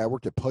trade. Yeah, I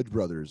worked at Pudge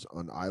Brothers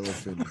on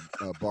Iliff and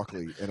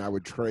Buckley, and I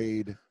would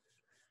trade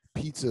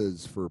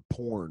pizzas for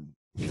porn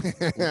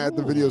at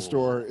the video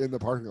store in the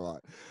parking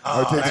lot.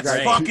 Oh,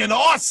 that's fucking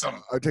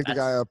awesome. I'd take the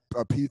guy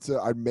a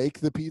pizza. I'd make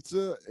the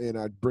pizza, and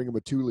I'd bring him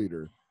a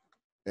 2-liter,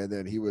 and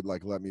then he would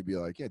like let me be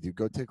like, yeah, dude,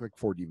 go take like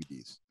 4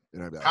 DVDs.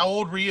 And I'd be like, how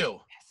old were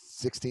you?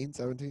 16,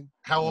 17.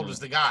 How old was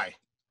the guy?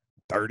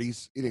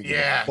 30s. He didn't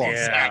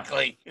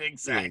exactly.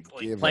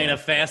 Playing it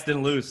fast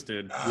and loose,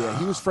 dude. Yeah,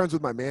 he was friends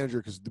with my manager,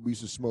 because we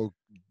used to smoke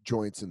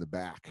joints in the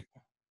back,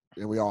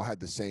 and we all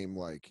had the same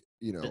like,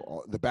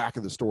 the back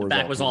of the store. The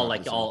back was all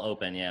like all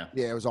open, yeah.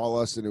 Yeah, it was all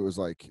us, and it was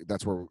like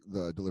that's where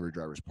the delivery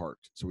drivers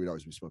parked. So we'd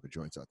always be smoking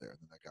joints out there. And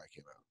then that guy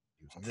came out.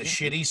 He was like, the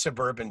shitty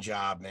suburban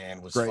job,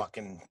 man, was great.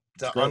 Fucking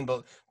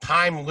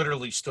time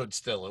literally stood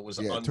still. It was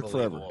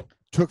unbelievable.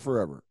 Took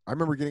forever. I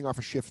remember getting off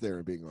a shift there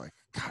and being like,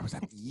 God, was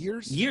that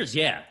years? Years,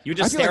 yeah. You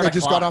just I feel like I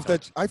just got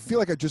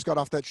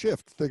off that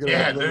shift. Thinking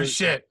no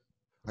shit.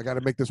 I got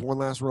to make this one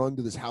last run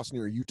to this house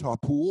near a Utah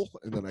pool,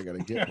 and then I got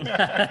to get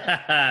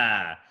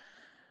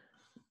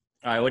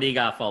All right, what do you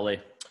got, Foley?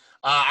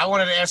 I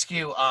wanted to ask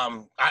you,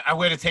 I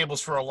waited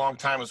tables for a long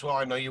time as well.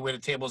 I know you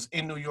waited tables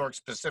in New York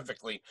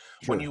specifically.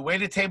 Sure. When you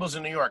waited tables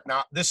in New York,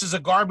 now this is a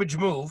garbage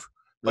move,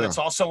 but it's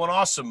also an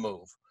awesome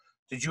move.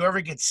 Did you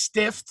ever get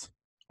stiffed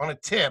on a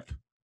tip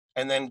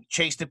and then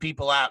chase the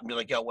people out and be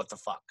like, yo, what the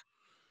fuck?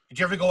 Did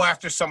you ever go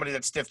after somebody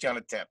that stiffed you on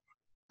a tip?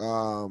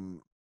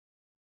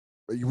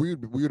 We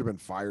would have been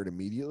fired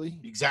immediately.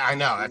 Exactly. I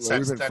know.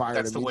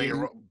 That's the way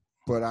you're.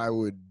 But I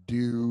would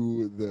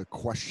do the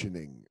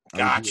questioning.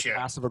 Gotcha.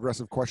 Passive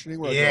aggressive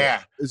questioning.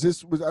 Yeah. I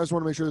just want to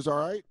make sure this is all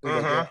right.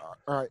 Uh-huh.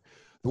 All right.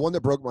 The one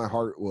that broke my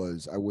heart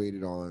was I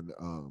waited on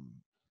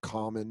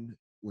Common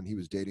when he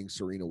was dating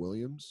Serena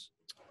Williams.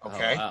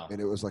 Okay. Oh, wow. And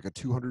it was like a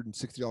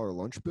 $260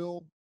 lunch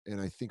bill,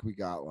 and I think we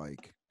got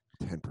like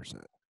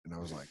 10%. And I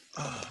was like,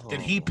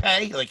 did he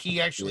pay? Like he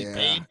actually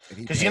paid?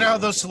 Because you know how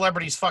those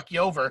celebrities fuck you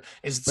over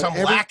is some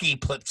lackey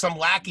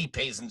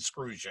pays and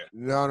screws you.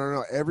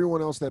 No.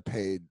 Everyone else that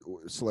paid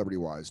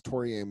celebrity-wise,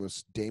 Tori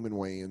Amos, Damon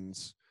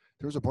Wayans,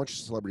 there was a bunch of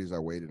celebrities I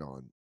waited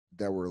on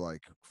that were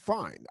like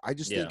fine. I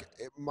just think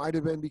it might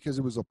have been because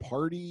it was a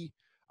party.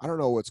 I don't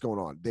know what's going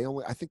on.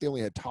 I think they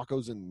only had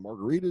tacos and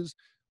margaritas.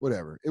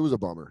 Whatever. It was a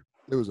bummer.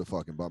 It was a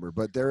fucking bummer.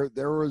 But there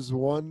was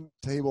one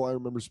table I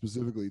remember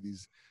specifically.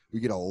 We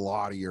get a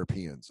lot of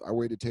Europeans. I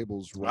waited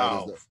tables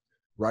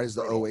right as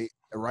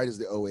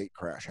the 08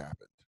 crash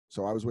happened.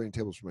 So I was waiting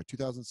tables from like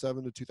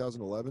 2007 to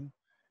 2011.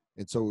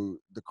 And so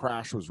the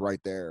crash was right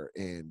there,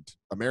 and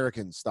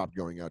Americans stopped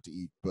going out to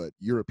eat, but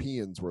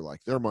Europeans were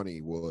like, their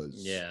money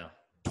was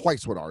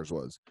twice what ours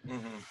was.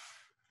 Mm-hmm.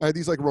 I had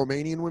these like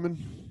Romanian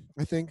women,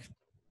 I think.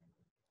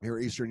 They were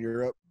Eastern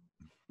Europe,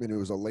 and it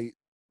was a late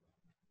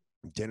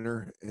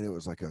dinner, and it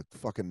was like a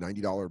fucking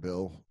 $90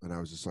 bill, and I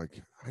was just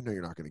like, I know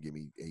you're not going to give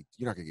me $18.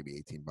 You're not going to give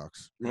me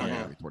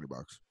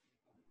 $20.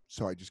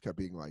 So I just kept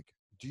being like,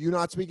 do you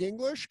not speak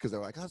English? Because they're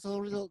like, that's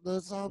all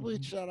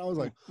shit. I was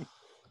like,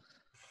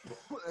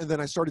 and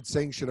then I started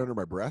saying shit under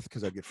my breath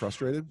because I'd get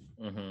frustrated.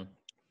 Mm-hmm.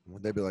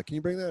 They'd be like, can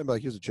you bring that? I'm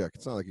like, here's a check.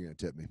 It's not like you're going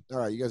to tip me. All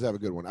right, you guys have a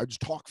good one. I would just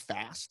talk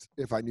fast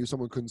if I knew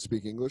someone couldn't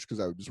speak English because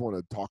I would just want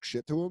to talk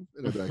shit to them.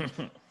 And I'd be like,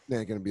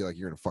 they're going to be like,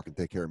 you're going to fucking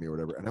take care of me or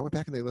whatever. And I went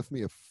back and they left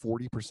me a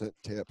 40%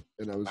 tip.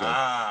 And I was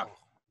like,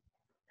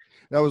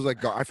 that was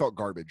like, I felt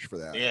garbage for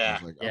that. Yeah.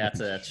 Like, that's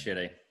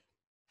shitty.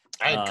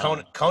 I had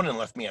Conan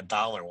left me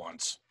 $1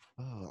 once.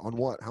 On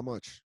what? How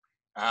much?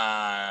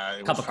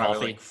 It cup was of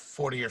coffee. Like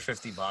 $40 or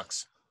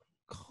 $50.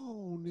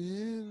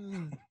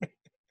 Conan.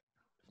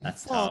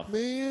 That's fuck, tough,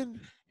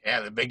 man. Yeah,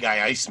 the big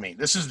guy iced me.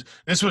 This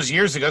was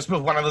years ago. This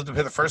was when I lived up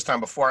here the first time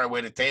before I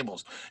waited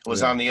tables. It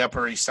was on the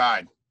Upper East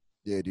Side.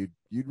 Yeah, dude.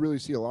 You'd really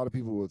see a lot of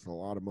people with a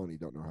lot of money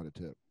don't know how to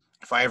tip.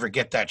 If I ever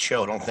get that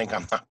show, don't think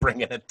I'm not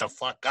bringing it the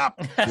fuck up.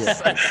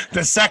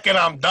 The second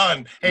I'm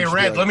done, hey,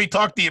 Red, let me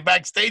talk to you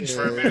backstage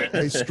for a minute.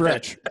 Hey,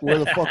 Stretch, where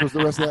the fuck was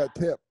the rest of that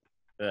tip?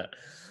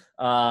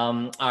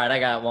 All right, I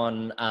got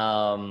one.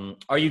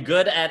 Are you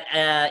good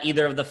at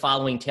either of the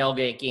following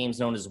tailgate games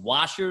known as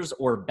washers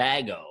or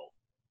bago?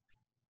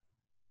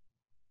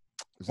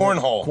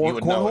 Cornhole. You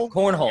would know it.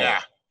 Cornhole.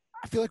 Yeah.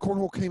 I feel like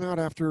cornhole came out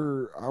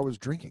after I was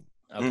drinking.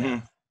 Okay.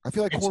 Mm-hmm. I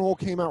feel like cornhole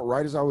came out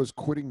right as I was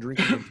quitting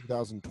drinking in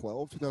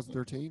 2012,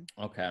 2013.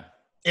 Okay.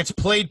 It's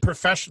played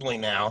professionally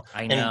now.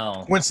 I know.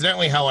 And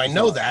coincidentally, how I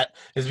know that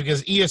is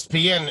because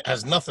ESPN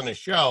has nothing to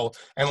show.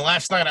 And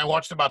last night I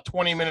watched about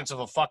 20 minutes of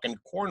a fucking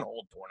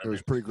cornhole tournament. It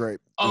was pretty great.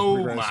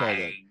 Oh,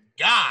 my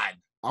God.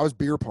 I was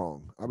beer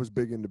pong. I was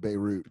big into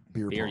Beirut.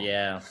 Beer pong.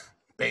 Yeah.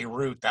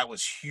 Beirut. That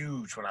was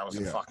huge when I was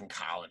in fucking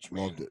college,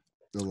 man. Loved it.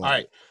 All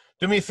right.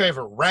 Do me a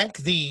favor. Rank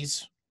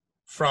these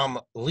from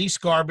least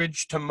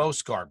garbage to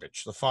most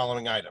garbage, the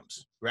following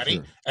items. Ready?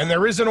 Sure. And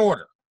there is an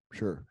order.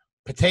 Sure.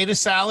 Potato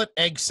salad,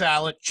 egg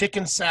salad,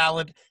 chicken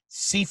salad,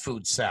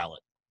 seafood salad.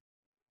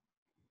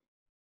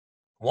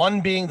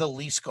 One being the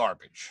least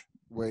garbage.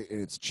 Wait,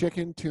 and it's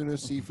chicken, tuna,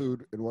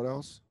 seafood, and what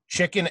else?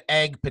 Chicken,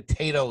 egg,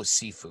 potato,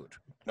 seafood.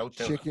 No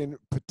tuna. Chicken,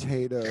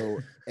 potato,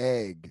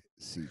 egg,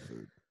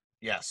 seafood.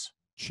 Yes.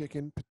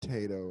 Chicken,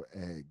 potato,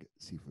 egg,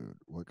 seafood.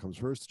 What comes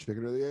first, the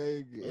chicken or the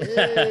egg?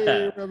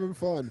 Hey, we're having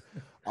fun.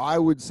 I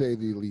would say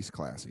the least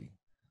classy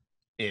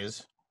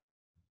is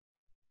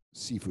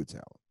seafood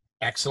salad.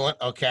 Excellent.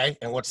 Okay.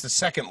 And what's the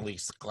second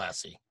least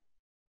classy?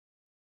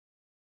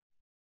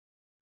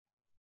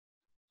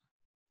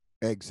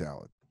 Egg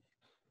salad.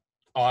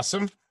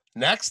 Awesome.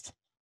 Next.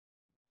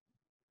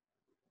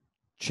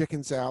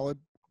 Chicken salad.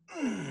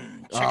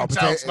 Chicken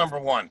salad's number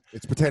one.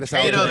 It's potato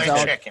salad. Potato,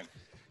 then chicken.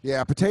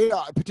 Yeah,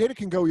 potato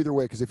can go either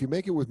way because if you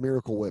make it with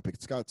Miracle Whip,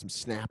 it's got some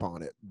snap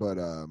on it, but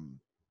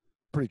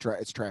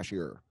it's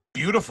trashier.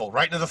 Beautiful.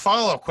 Right into the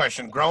follow-up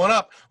question. Growing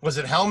up, was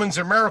it Hellman's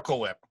or Miracle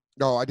Whip?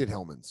 No, I did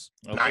Hellman's.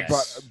 Okay.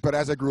 Nice. But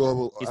as I grew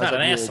older, he's not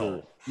an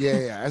asshole.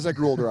 Yeah. As I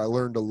grew older, I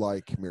learned to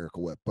like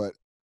Miracle Whip, but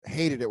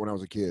hated it when I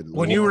was a kid.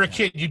 When you were a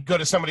kid, you'd go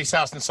to somebody's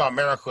house and saw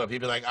Miracle Whip.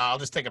 You'd be like, I'll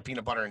just take a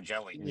peanut butter and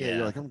jelly. Yeah.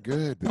 You're like, I'm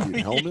good. But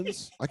dude,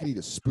 Hellman's, I could eat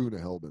a spoon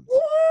of Hellman's. Woo!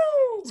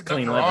 There's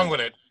nothing wrong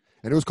with it.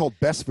 And it was called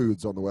Best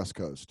Foods on the West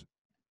Coast.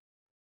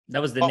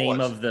 That was the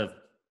name of the.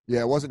 Yeah,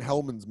 it wasn't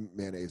Hellman's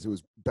mayonnaise. It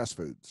was Best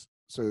Foods.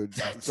 So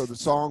the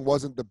song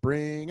wasn't the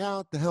bring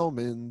out the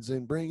Hellmans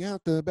and bring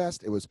out the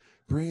best. It was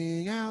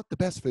bring out the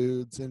best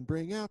foods and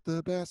bring out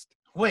the best.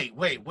 Wait.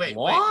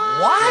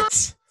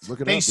 What?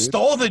 Look it they up,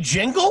 stole the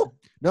jingle?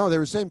 No, they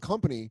were the same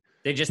company.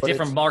 They just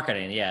different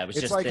marketing. Yeah, it was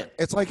just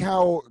it's like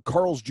how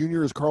Carl's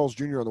Jr. is Carl's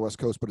Jr. on the West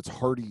Coast, but it's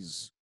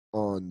Hardee's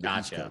on the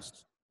East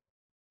Coast.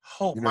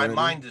 Oh, you know my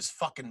mind is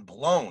fucking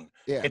blown.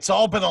 Yeah. It's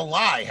all been a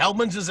lie.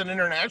 Hellman's is an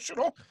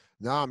international?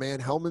 Nah, man.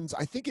 Hellman's,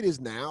 I think it is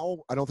now.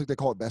 I don't think they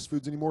call it Best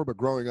Foods anymore, but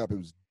growing up, it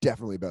was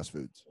definitely Best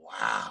Foods.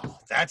 Wow.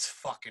 That's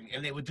fucking,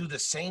 and they would do the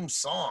same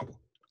song.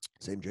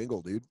 Same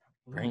jingle, dude.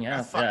 Bring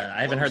out. Yeah,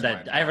 I haven't heard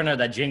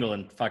that jingle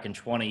in fucking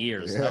 20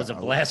 years. That was a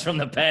blast from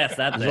the past.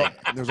 That thing.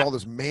 There's all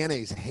this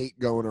mayonnaise hate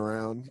going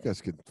around. You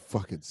guys could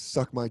fucking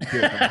suck my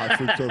dick. I'm high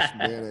fructose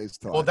mayonnaise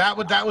talk. Well,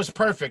 that was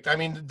perfect. I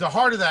mean, the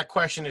heart of that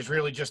question is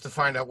really just to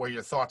find out where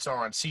your thoughts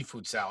are on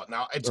seafood salad.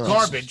 Now, it's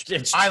garbage.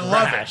 It's I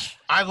trash.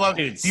 love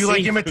it. Dude, do you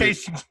like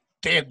imitation?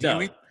 Dan,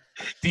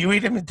 do you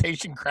eat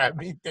imitation crab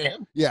meat,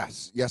 Dan?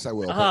 Yes, I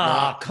will.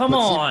 Come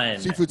on.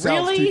 Seafood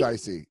salad's too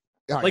dicey.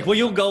 Yeah, like, will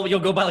you'll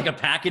go buy like a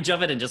package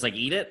of it and just like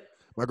eat it?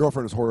 My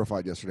girlfriend was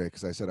horrified yesterday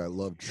because I said I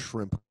loved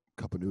shrimp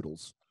cup of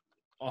noodles.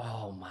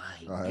 Oh my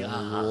god!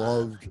 I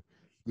loved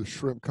the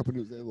shrimp cup of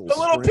noodles. The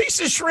little piece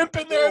of shrimp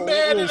in there,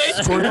 man. It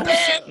ain't too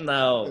bad.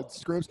 No, it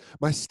scrimps.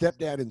 My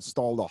stepdad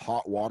installed a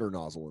hot water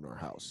nozzle in our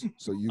house,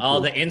 so you. Oh,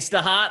 the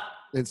Insta-Hot.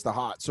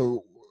 Insta-Hot.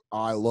 So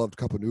I loved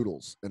cup of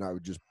noodles, and I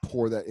would just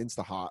pour that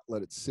Insta-Hot,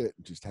 let it sit,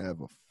 and just have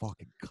a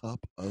fucking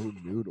cup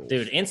of noodles.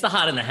 Dude,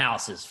 Insta-Hot in the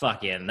house is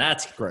fucking.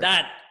 That's great.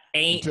 That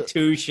ain't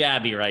too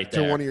shabby right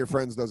there. Until one of your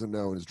friends doesn't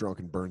know and is drunk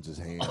and burns his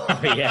hand. Oh,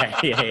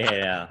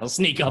 yeah. He'll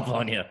sneak up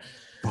on you.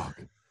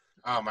 Fuck.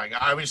 Oh my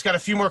god! We just got a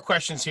few more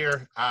questions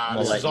here.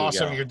 This is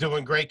awesome. You're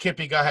doing great,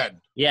 Kippy. Go ahead.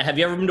 Yeah. Have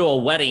you ever been to a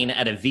wedding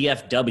at a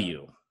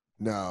VFW?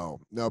 No,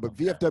 but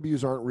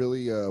VFWs aren't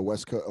really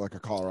West Coast, like a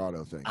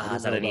Colorado thing.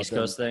 Is that an East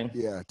Coast thing?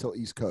 Yeah, till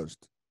East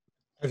Coast.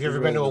 Have you ever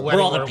been to a wedding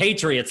where all the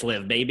Patriots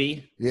live,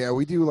 baby? Yeah,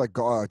 we do like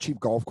cheap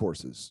golf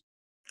courses.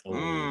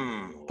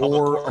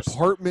 Or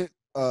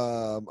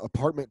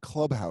apartment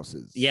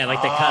clubhouses. Yeah,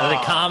 like the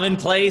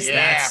commonplace.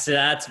 Yeah.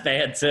 That's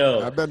bad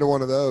too. I've been to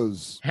one of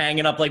those.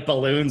 Hanging up like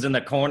balloons in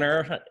the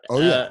corner. Oh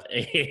yeah.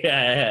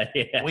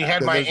 Yeah. We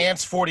had my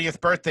aunt's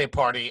 40th birthday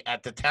party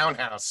at the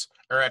townhouse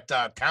or at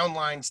Town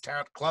Lines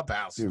Town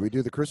Clubhouse. Dude, we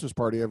do the Christmas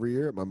party every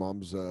year at my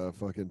mom's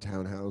fucking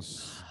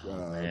townhouse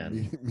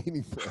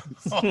meeting place.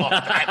 Oh,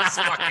 that's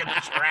fucking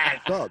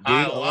trash. Up, dude?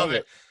 I love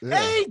it. Yeah.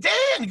 Hey,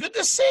 Dan, good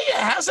to see you.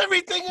 How's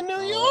everything in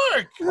New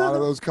York? A lot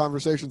of those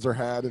conversations are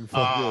had in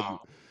fucking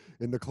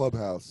in the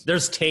clubhouse.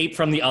 There's tape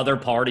from the other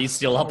parties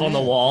still up on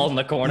the wall in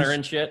the corner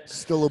and shit.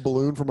 Still a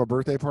balloon from a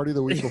birthday party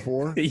the week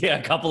before. Yeah,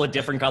 a couple of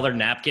different colored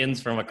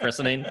napkins from a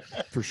christening.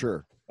 For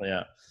sure.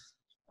 Yeah.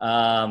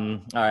 All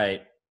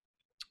right.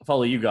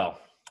 Foley, you go.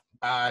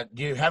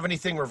 Do you have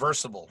anything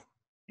reversible?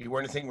 You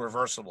wear anything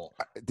reversible?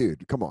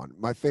 Dude, come on.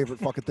 My favorite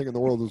fucking thing in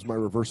the world was my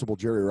reversible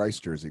Jerry Rice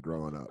jersey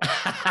growing up.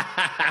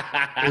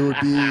 It would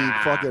be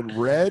fucking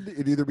red.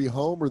 It'd either be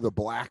home or the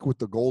black with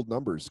the gold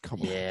numbers.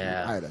 Come on.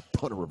 Yeah. Dude. I had a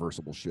ton of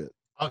reversible shit.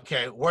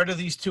 Okay, where do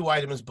these two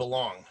items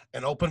belong?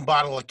 An open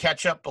bottle of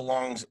ketchup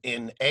belongs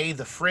in A,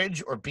 the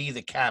fridge, or B,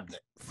 the cabinet?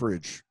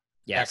 Fridge.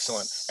 Yes.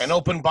 Excellent. An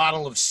open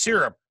bottle of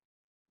syrup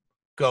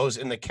goes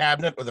in the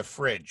cabinet or the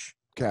fridge?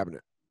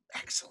 Cabinet.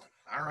 Excellent.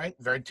 All right.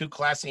 Very two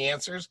classy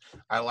answers.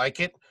 I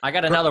like it. I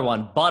got another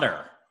one.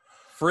 Butter.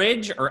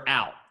 Fridge or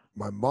out?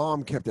 My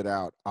mom kept it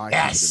out. I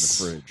kept it in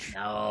the fridge.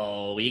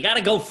 No, you got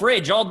to go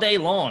fridge all day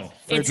long.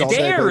 Fridge it's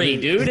dairy,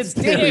 dude. It's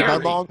dairy. My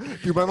mom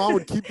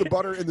would keep the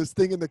butter in this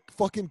thing in the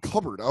fucking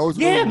cupboard. I was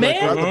grab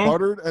the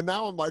butter, and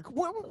now I'm like,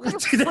 what?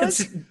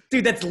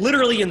 Dude, that's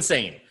literally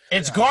insane.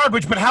 It's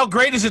garbage, but how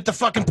great is it to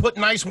fucking put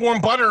nice warm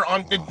butter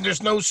on?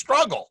 There's no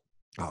struggle.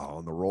 Oh,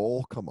 on the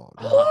roll? Come on.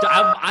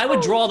 I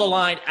would draw the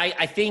line.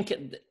 I think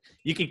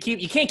you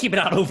can't keep it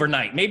out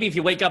overnight. Maybe if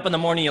you wake up in the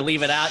morning, you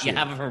leave it out, you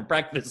have it for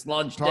breakfast,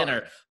 lunch,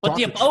 dinner.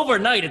 But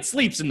overnight, it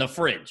sleeps in the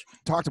fridge.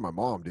 Talk to my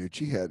mom, dude.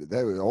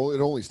 It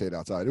only stayed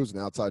outside. It was an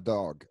outside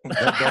dog.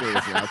 That butter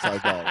was an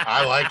outside dog.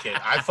 I like it.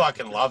 I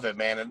fucking love it,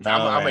 man. And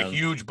I'm a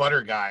huge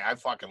butter guy. I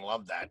fucking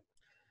love that.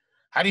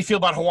 How do you feel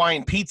about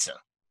Hawaiian pizza?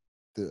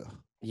 Ugh.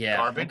 Yeah.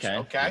 Garbage.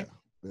 Okay.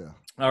 Yeah.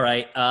 All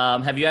right.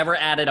 Have you ever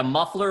added a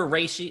muffler,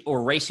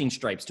 racing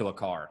stripes to a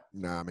car?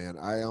 Nah, man.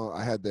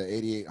 I had the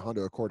 '88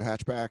 Honda Accord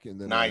hatchback, and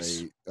then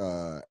nice.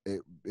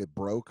 It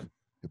broke.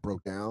 It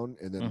broke down,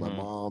 and then my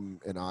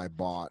mom and I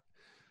bought.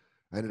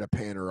 I ended up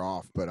paying her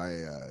off, but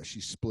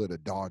she split a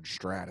Dodge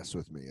Stratus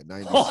with me, a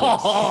 96.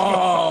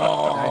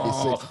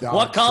 96 Dodge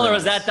what color Stratus.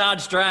 was that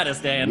Dodge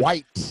Stratus, Dan?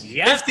 White.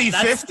 Yeah,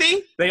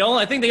 50-50?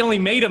 I think they only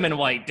made them in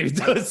white, dude.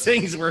 Those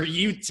things were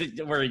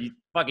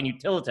fucking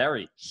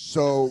utilitarian.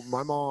 So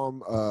my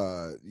mom,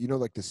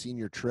 like the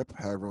senior trip,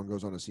 how everyone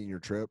goes on a senior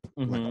trip.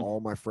 Like all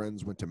my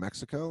friends went to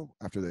Mexico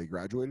after they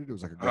graduated. It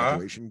was like a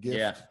graduation gift.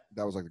 Yeah.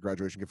 That was like the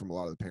graduation gift from a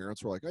lot of the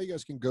parents. Were like, oh, you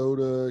guys can go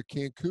to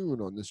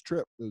Cancun on this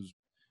trip. It was,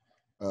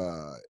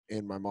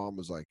 and my mom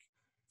was like,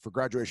 for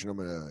graduation, I'm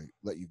gonna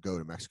let you go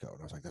to Mexico.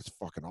 And I was like, that's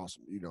fucking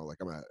awesome. I'm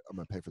gonna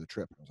pay for the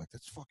trip. And I was like,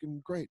 that's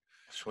fucking great.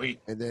 Sweet.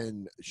 And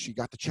then she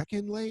got the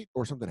check-in late,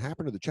 or something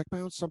happened, or the check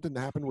bounce. Something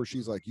happened where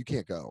she's like, you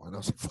can't go. And I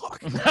was like,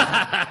 fuck.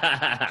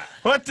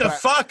 What the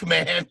fuck,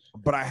 man?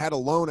 But I had a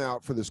loan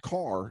out for this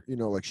car.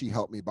 Like she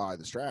helped me buy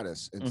the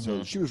Stratus, and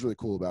so she was really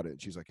cool about it.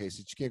 And she's like, hey,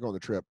 since you can't go on the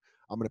trip,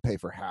 I'm gonna pay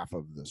for half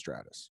of the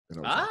Stratus.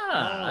 And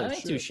I was that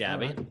ain't too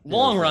shabby. Right.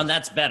 Long run,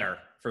 that's better.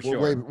 For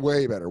sure.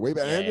 Way better.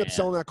 Yeah. I ended up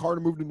selling that car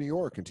to move to New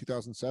York in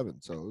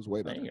 2007, so it was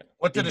way better.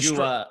 What did a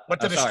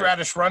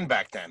Stratus run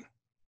back then?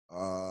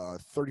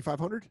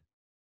 3,500.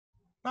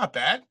 Not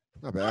bad.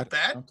 Not bad. Not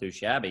bad. Not too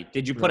shabby.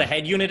 Did you put a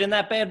head unit in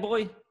that bad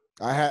boy?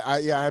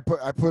 I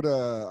put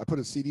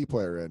a CD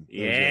player in.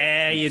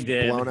 Yeah, you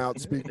did. Blown out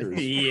speakers.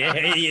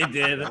 Yeah, you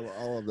did.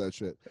 I love that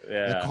shit.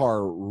 Yeah. That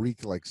car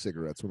reeked like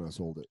cigarettes when I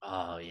sold it.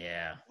 Oh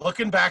yeah.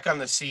 Looking back on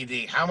the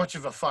CD, how much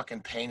of a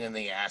fucking pain in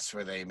the ass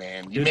were they,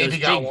 man? You Dude, maybe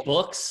those got big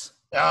books.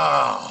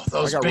 Oh,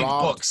 those big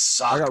books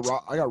sucked.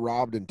 I got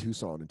robbed in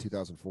Tucson in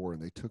 2004,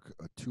 and they took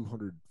a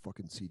 200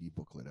 fucking CD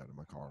booklet out of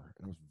my car,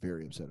 and I was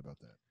very upset about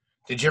that.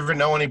 Did you ever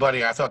know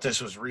anybody? I thought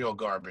this was real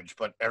garbage,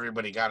 but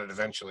everybody got it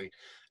eventually.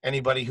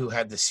 Anybody who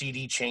had the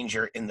CD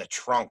changer in the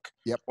trunk?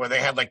 Yep. Where they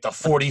had like the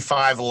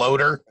 45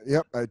 loader?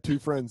 Yep. I had two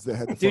friends that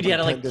had the Dude, you had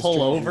to like 10 disc pull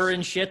changers. over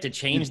and shit to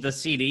change the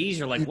CDs.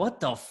 You're like, what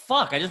the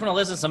fuck? I just want to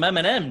listen to some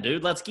Eminem,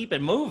 dude. Let's keep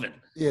it moving.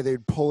 Yeah,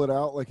 they'd pull it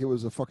out like it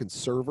was a fucking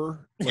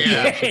server. Like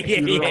Yeah.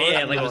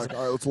 Yeah. Like, all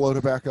right, let's load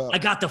it back up. I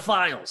got the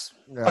files.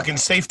 Yeah, Fucking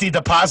safety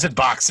deposit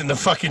box in the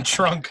fucking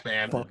trunk,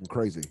 man. fucking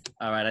crazy.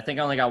 All right, I think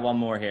I only got one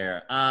more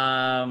here.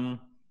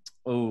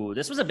 Oh,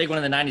 this was a big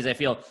one in the 90s, I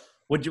feel.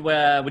 Would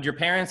your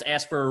parents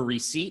ask for a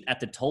receipt at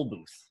the toll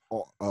booth?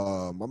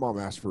 Oh, my mom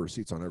asked for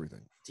receipts on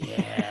everything.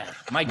 Yeah.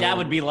 My dad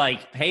would be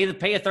like, pay a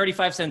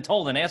 35-cent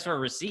toll and ask for a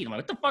receipt. I'm like,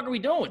 what the fuck are we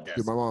doing with this?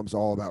 Dude, my mom's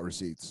all about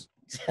receipts.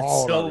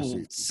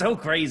 It's so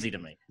crazy to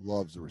me.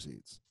 Loves the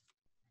receipts.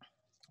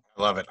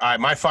 I love it. All right,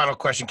 my final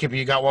question, Kippy,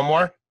 you got one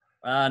more?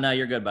 No,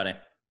 you're good, buddy.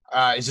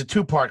 Is a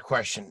two-part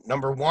question.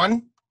 Number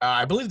one,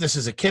 I believe this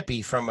is a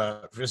Kippy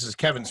this is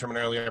Kevin's from an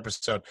earlier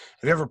episode.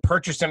 Have you ever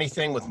purchased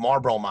anything with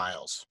Marlboro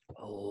miles?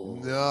 Oh.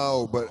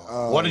 No, but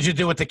What did you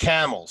do with the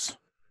Camels?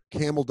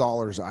 Camel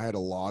dollars I had a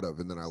lot of,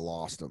 and then I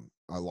lost them.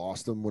 I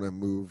lost them when I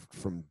moved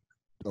from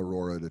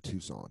Aurora to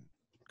Tucson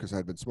because I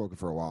had been smoking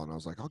for a while, and I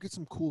was like, I'll get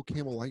some cool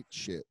Camel Light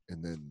shit,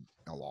 and then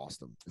I lost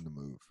them in the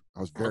move. I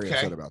was very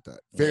upset about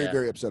that.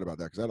 Very upset about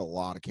that because I had a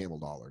lot of Camel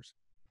dollars.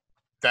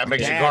 That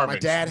makes you garbage. My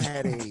dad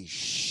had a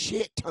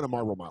shit ton of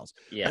Marlboro miles.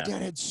 Yeah. My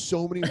dad had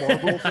so many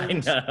Marlboro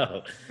things. I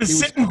know.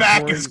 Sitting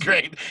back is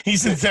great.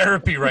 He's in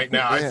therapy right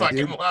now. I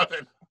fucking love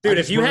it. Dude,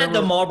 if you had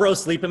the Marlboro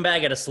sleeping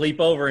bag at a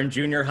sleepover in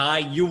junior high,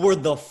 you were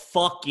the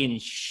fucking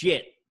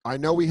shit. I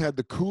know we had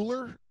the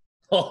cooler.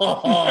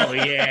 Oh,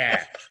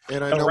 yeah.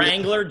 And I the know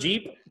Wrangler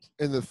Jeep.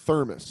 And the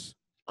thermos.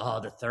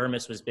 Oh, the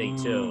thermos was big,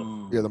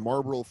 too. Yeah, the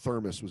Marlboro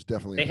thermos was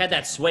definitely. They had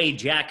that suede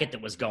jacket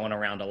that was going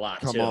around a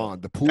lot, too. Come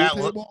on. The pool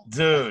table?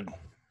 Dude.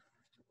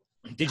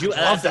 Did you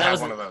love to have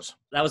one of those?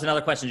 That was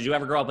another question. Did you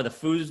ever grow up with a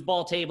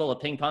foosball table, a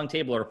ping pong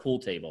table, or a pool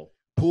table?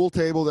 Pool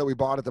table that we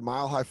bought at the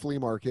Mile High Flea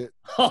Market.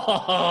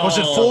 Was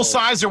it full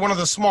size or one of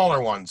the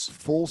smaller ones?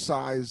 Full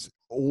size,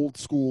 old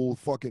school,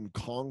 fucking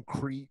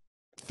concrete.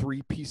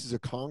 3 pieces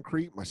of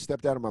concrete. My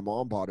stepdad and my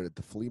mom bought it at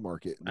the flea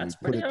market, and That's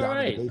we put it down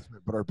right. in the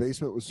basement. But our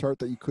basement was hurt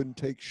that you couldn't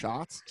take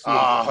shots.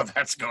 So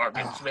That's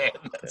garbage, man.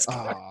 That's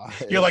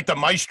garbage. You're like the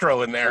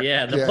maestro in there.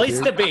 Yeah, the place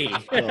to be.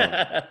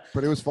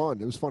 But it was fun.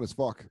 It was fun as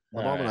fuck.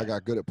 My mom and I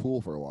got good at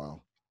pool for a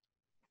while.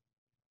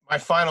 My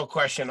final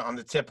question on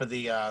the tip of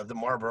the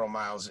Marlboro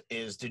miles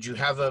is: did you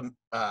have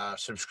a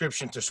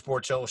subscription to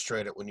Sports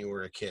Illustrated when you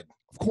were a kid?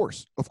 Of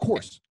course.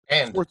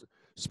 And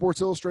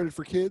Sports Illustrated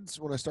for kids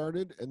when I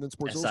started, and then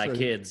Sports Illustrated.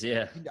 Kids,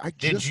 yeah.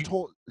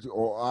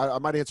 I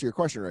might answer your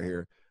question right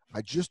here.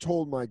 I just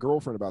told my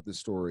girlfriend about this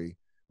story.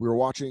 We were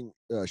watching.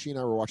 She and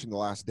I were watching The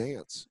Last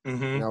Dance,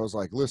 and I was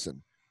like,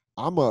 "Listen,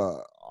 I'm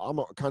a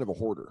kind of a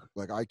hoarder.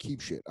 Like I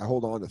keep shit. I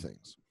hold on to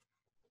things."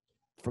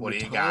 What do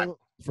you got?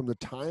 From the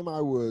time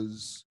I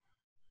was,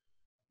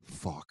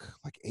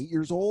 like 8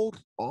 years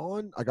old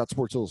on, I got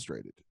Sports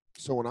Illustrated.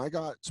 So when I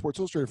got Sports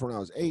Illustrated when I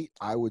was 8,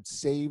 I would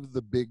save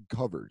the big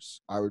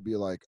covers. I would be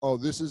like, oh,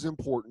 this is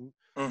important.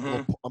 I'm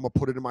going to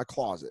put it in my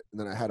closet. And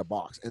then I had a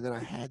box. And then I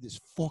had this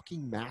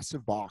fucking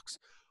massive box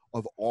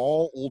of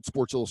all old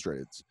Sports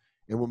Illustrateds.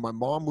 And when my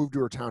mom moved to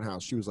her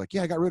townhouse, she was like,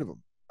 yeah, I got rid of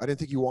them. I didn't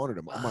think you wanted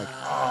them. I'm like,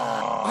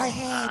 I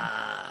had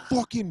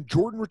fucking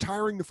Jordan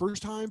retiring the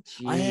first time.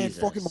 Jesus. I had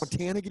fucking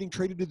Montana getting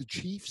traded to the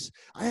Chiefs.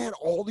 I had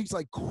all these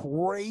like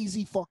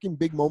crazy fucking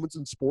big moments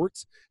in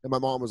sports. And my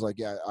mom was like,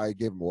 yeah, I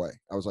gave them away.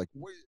 I was like,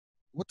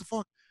 what the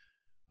fuck?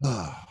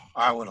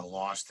 I would have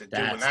lost it. Dude,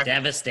 that's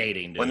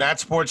devastating, dude. When that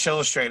Sports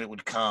Illustrated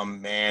would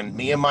come, man,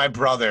 me and my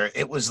brother,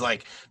 it was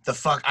like the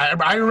fuck.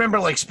 I remember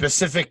like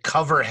specific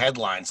cover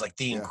headlines, like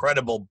the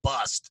incredible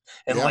bust.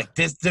 And like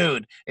this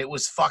dude, it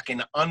was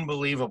fucking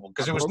unbelievable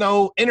because there was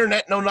no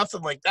internet, no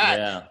nothing like that.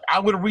 Yeah.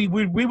 We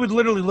would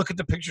literally look at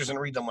the pictures and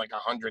read them like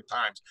 100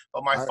 times.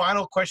 But my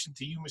final question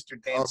to you, Mr.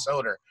 Dan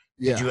Soder,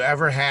 did you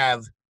ever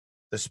have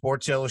the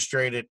Sports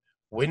Illustrated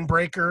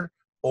windbreaker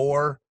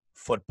or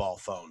football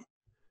phone?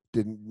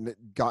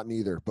 Got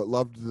neither, but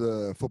loved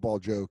the football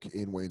joke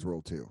in Wayne's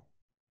World 2.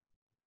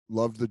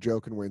 Loved the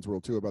joke in Wayne's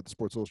World 2 about the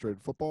Sports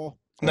Illustrated football.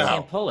 No,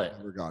 can't pull it.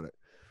 Never got it.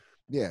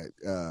 Yeah,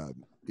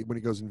 when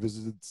he goes and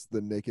visits the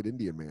naked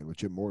Indian man with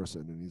Jim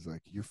Morrison, and he's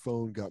like, "Your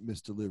phone got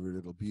misdelivered.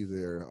 It'll be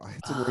there."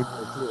 It's in Wayne's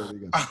World 2. And he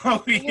goes,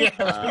 "Oh yeah,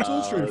 Sports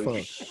Illustrated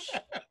phone."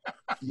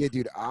 Yeah,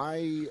 dude.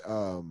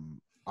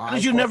 How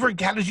did you never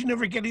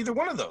get either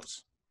one of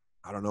those?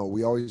 I don't know.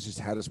 We always just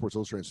had a Sports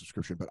Illustrated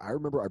subscription, but I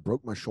remember I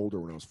broke my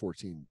shoulder when I was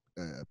 14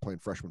 playing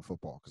freshman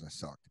football because I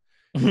sucked.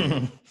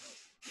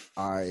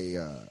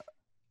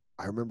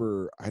 I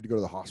remember I had to go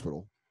to the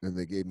hospital and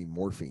they gave me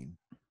morphine,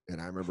 and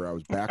I remember I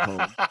was back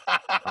home.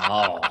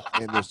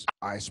 And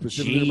I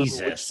specifically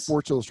remember which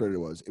Sports Illustrated it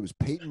was. It was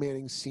Peyton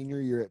Manning's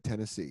senior year at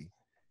Tennessee,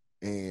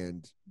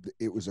 and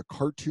it was a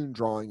cartoon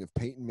drawing of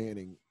Peyton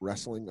Manning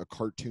wrestling a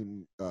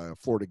cartoon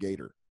Florida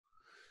Gator.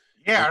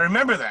 Yeah, I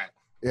remember that.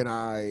 And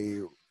I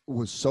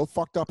was so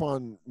fucked up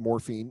on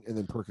morphine and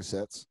then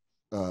Percocets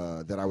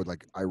that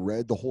I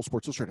read the whole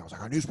Sports Illustrated. I was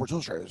like, I knew Sports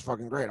Illustrated. It's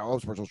fucking great. I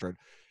love Sports Illustrated.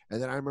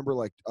 And then I remember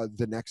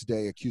the next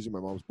day accusing my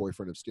mom's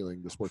boyfriend of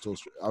stealing the Sports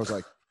Illustrated. I was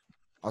like,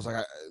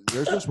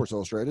 there's no Sports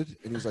Illustrated.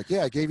 And he was like,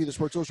 yeah, I gave you the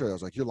Sports Illustrated. I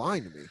was like, you're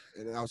lying to me.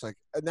 And I was like,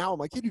 and now I'm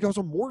like, yeah, dude, I was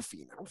on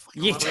morphine.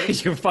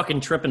 You're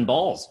fucking tripping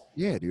balls.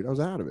 Yeah, dude, I was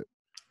out of it.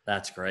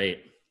 That's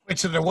great. Wait,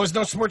 so there was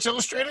no Sports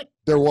Illustrated?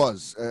 There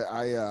was.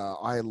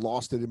 I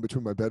lost it in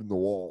between my bed and the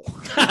wall.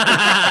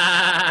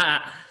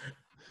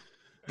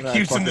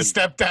 Accusing the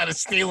stepdad of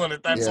stealing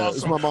it. That's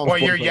awesome. While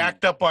you're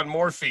yacked up on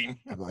morphine.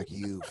 I'm like,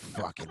 you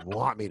fucking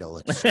want me to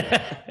look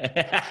stupid.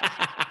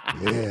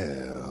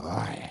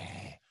 Yeah.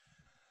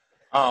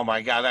 Oh,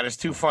 my God. That is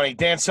too funny.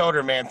 Dan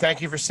Soder, man,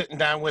 thank you for sitting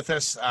down with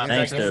us.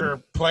 Thank you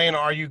for playing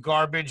Are You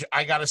Garbage?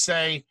 I got to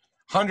say,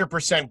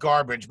 100%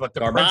 garbage, but the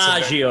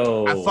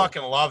Garbaggio. I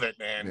fucking love it,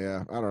 man.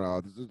 Yeah, I don't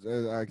know.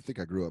 I think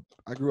I grew up,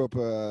 I think I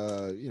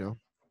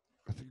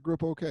grew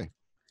up okay.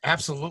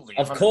 Absolutely.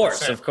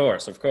 100%. Of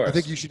course. I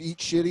think you should eat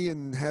shitty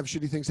and have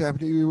shitty things happen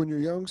to you when you're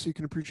young so you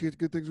can appreciate the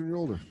good things when you're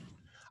older.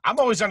 I'm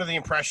always under the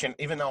impression,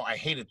 even though I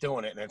hated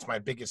doing it, and it's my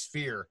biggest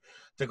fear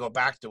to go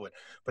back to it,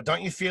 but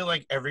don't you feel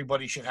like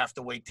everybody should have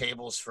to wait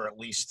tables for at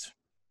least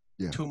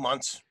 2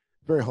 months?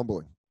 Very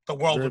humbling. The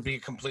world would be a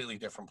completely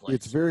different place.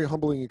 It's a very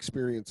humbling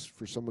experience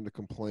for someone to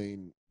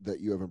complain that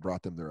you haven't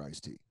brought them their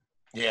iced tea.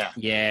 Yeah.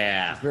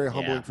 Yeah. It's very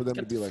humbling for them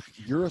to be like,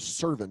 you're a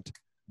servant,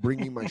 bring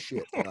me my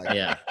shit. Like,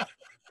 yeah,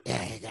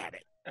 you got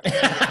it.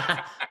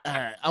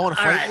 I want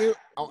to fight you.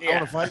 I want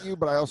to fight you,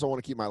 but I also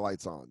want to keep my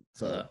lights on.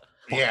 So,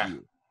 fuck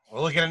you.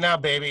 Well, look at it now,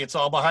 baby. It's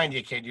all behind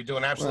you, kid. You're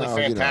doing absolutely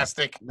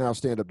fantastic. Now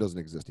stand-up doesn't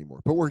exist anymore,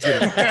 but we're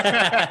getting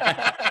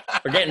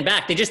we're getting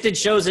back. They just did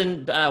shows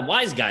in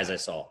Wise Guys, I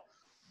saw.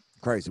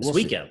 Crazy. This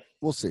weekend.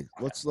 We'll see.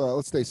 Let's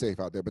stay safe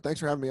out there. But thanks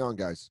for having me on,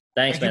 guys.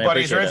 Thanks, man. Thank you,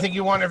 buddy. Is there anything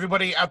you want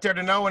everybody out there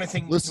to know?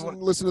 Anything?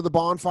 Listen to the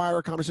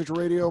Bonfire, Comedy Central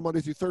Radio,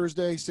 Monday through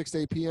Thursday, 6 to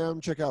 8 p.m.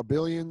 Check out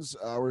Billions.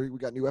 We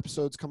got new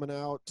episodes coming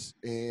out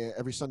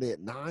every Sunday at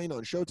 9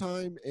 on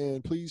Showtime.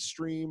 And please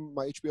stream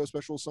my HBO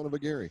special, Son of a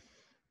Gary.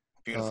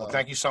 Beautiful.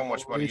 Thank you so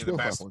much, buddy. You're the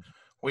best.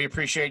 We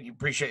appreciate you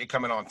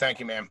coming on. Thank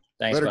you, man.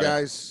 Thanks, later, buddy.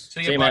 guys.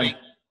 See you, buddy.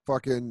 Man.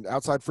 Fucking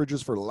outside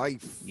fridges for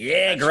life.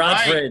 Yeah,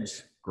 garage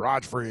fridge.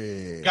 Garage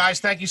fridge. Guys,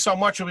 thank you so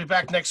much. We'll be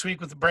back next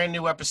week with a brand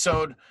new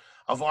episode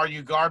of Are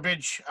You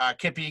Garbage?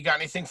 Kippy, you got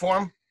anything for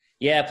him?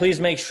 Yeah, please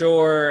make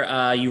sure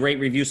you rate,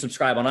 review,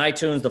 subscribe on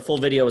iTunes. The full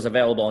video is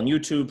available on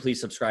YouTube.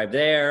 Please subscribe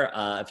there.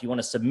 If you want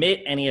to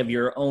submit any of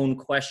your own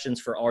questions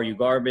for Are You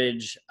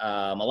Garbage,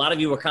 a lot of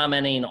you are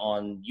commenting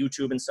on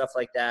YouTube and stuff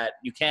like that.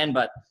 You can,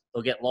 but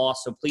they'll get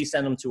lost. So please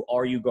send them to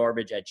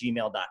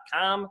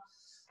areyougarbage@gmail.com.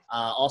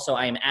 Also,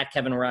 I am at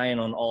Kevin Ryan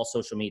on all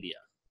social media.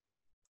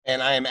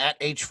 And I am at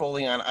H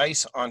Foley on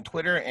Ice on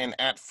Twitter and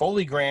at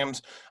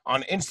Foleygrams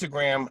on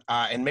Instagram.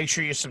 And make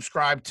sure you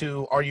subscribe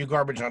to Are You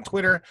Garbage on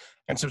Twitter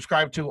and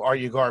subscribe to Are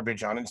You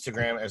Garbage on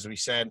Instagram. As we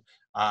said,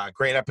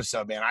 great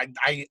episode, man.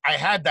 I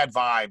had that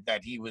vibe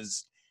that he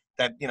was,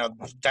 that, you know,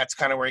 that's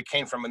kind of where he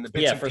came from. And the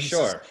bits and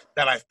pieces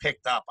that I've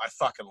picked up, I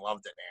fucking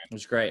loved it, man. It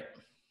was great. It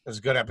was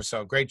a good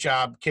episode. Great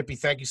job. Kippy,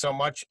 thank you so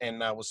much. And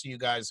we'll see you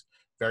guys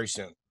very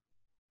soon.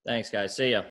 Thanks, guys. See ya.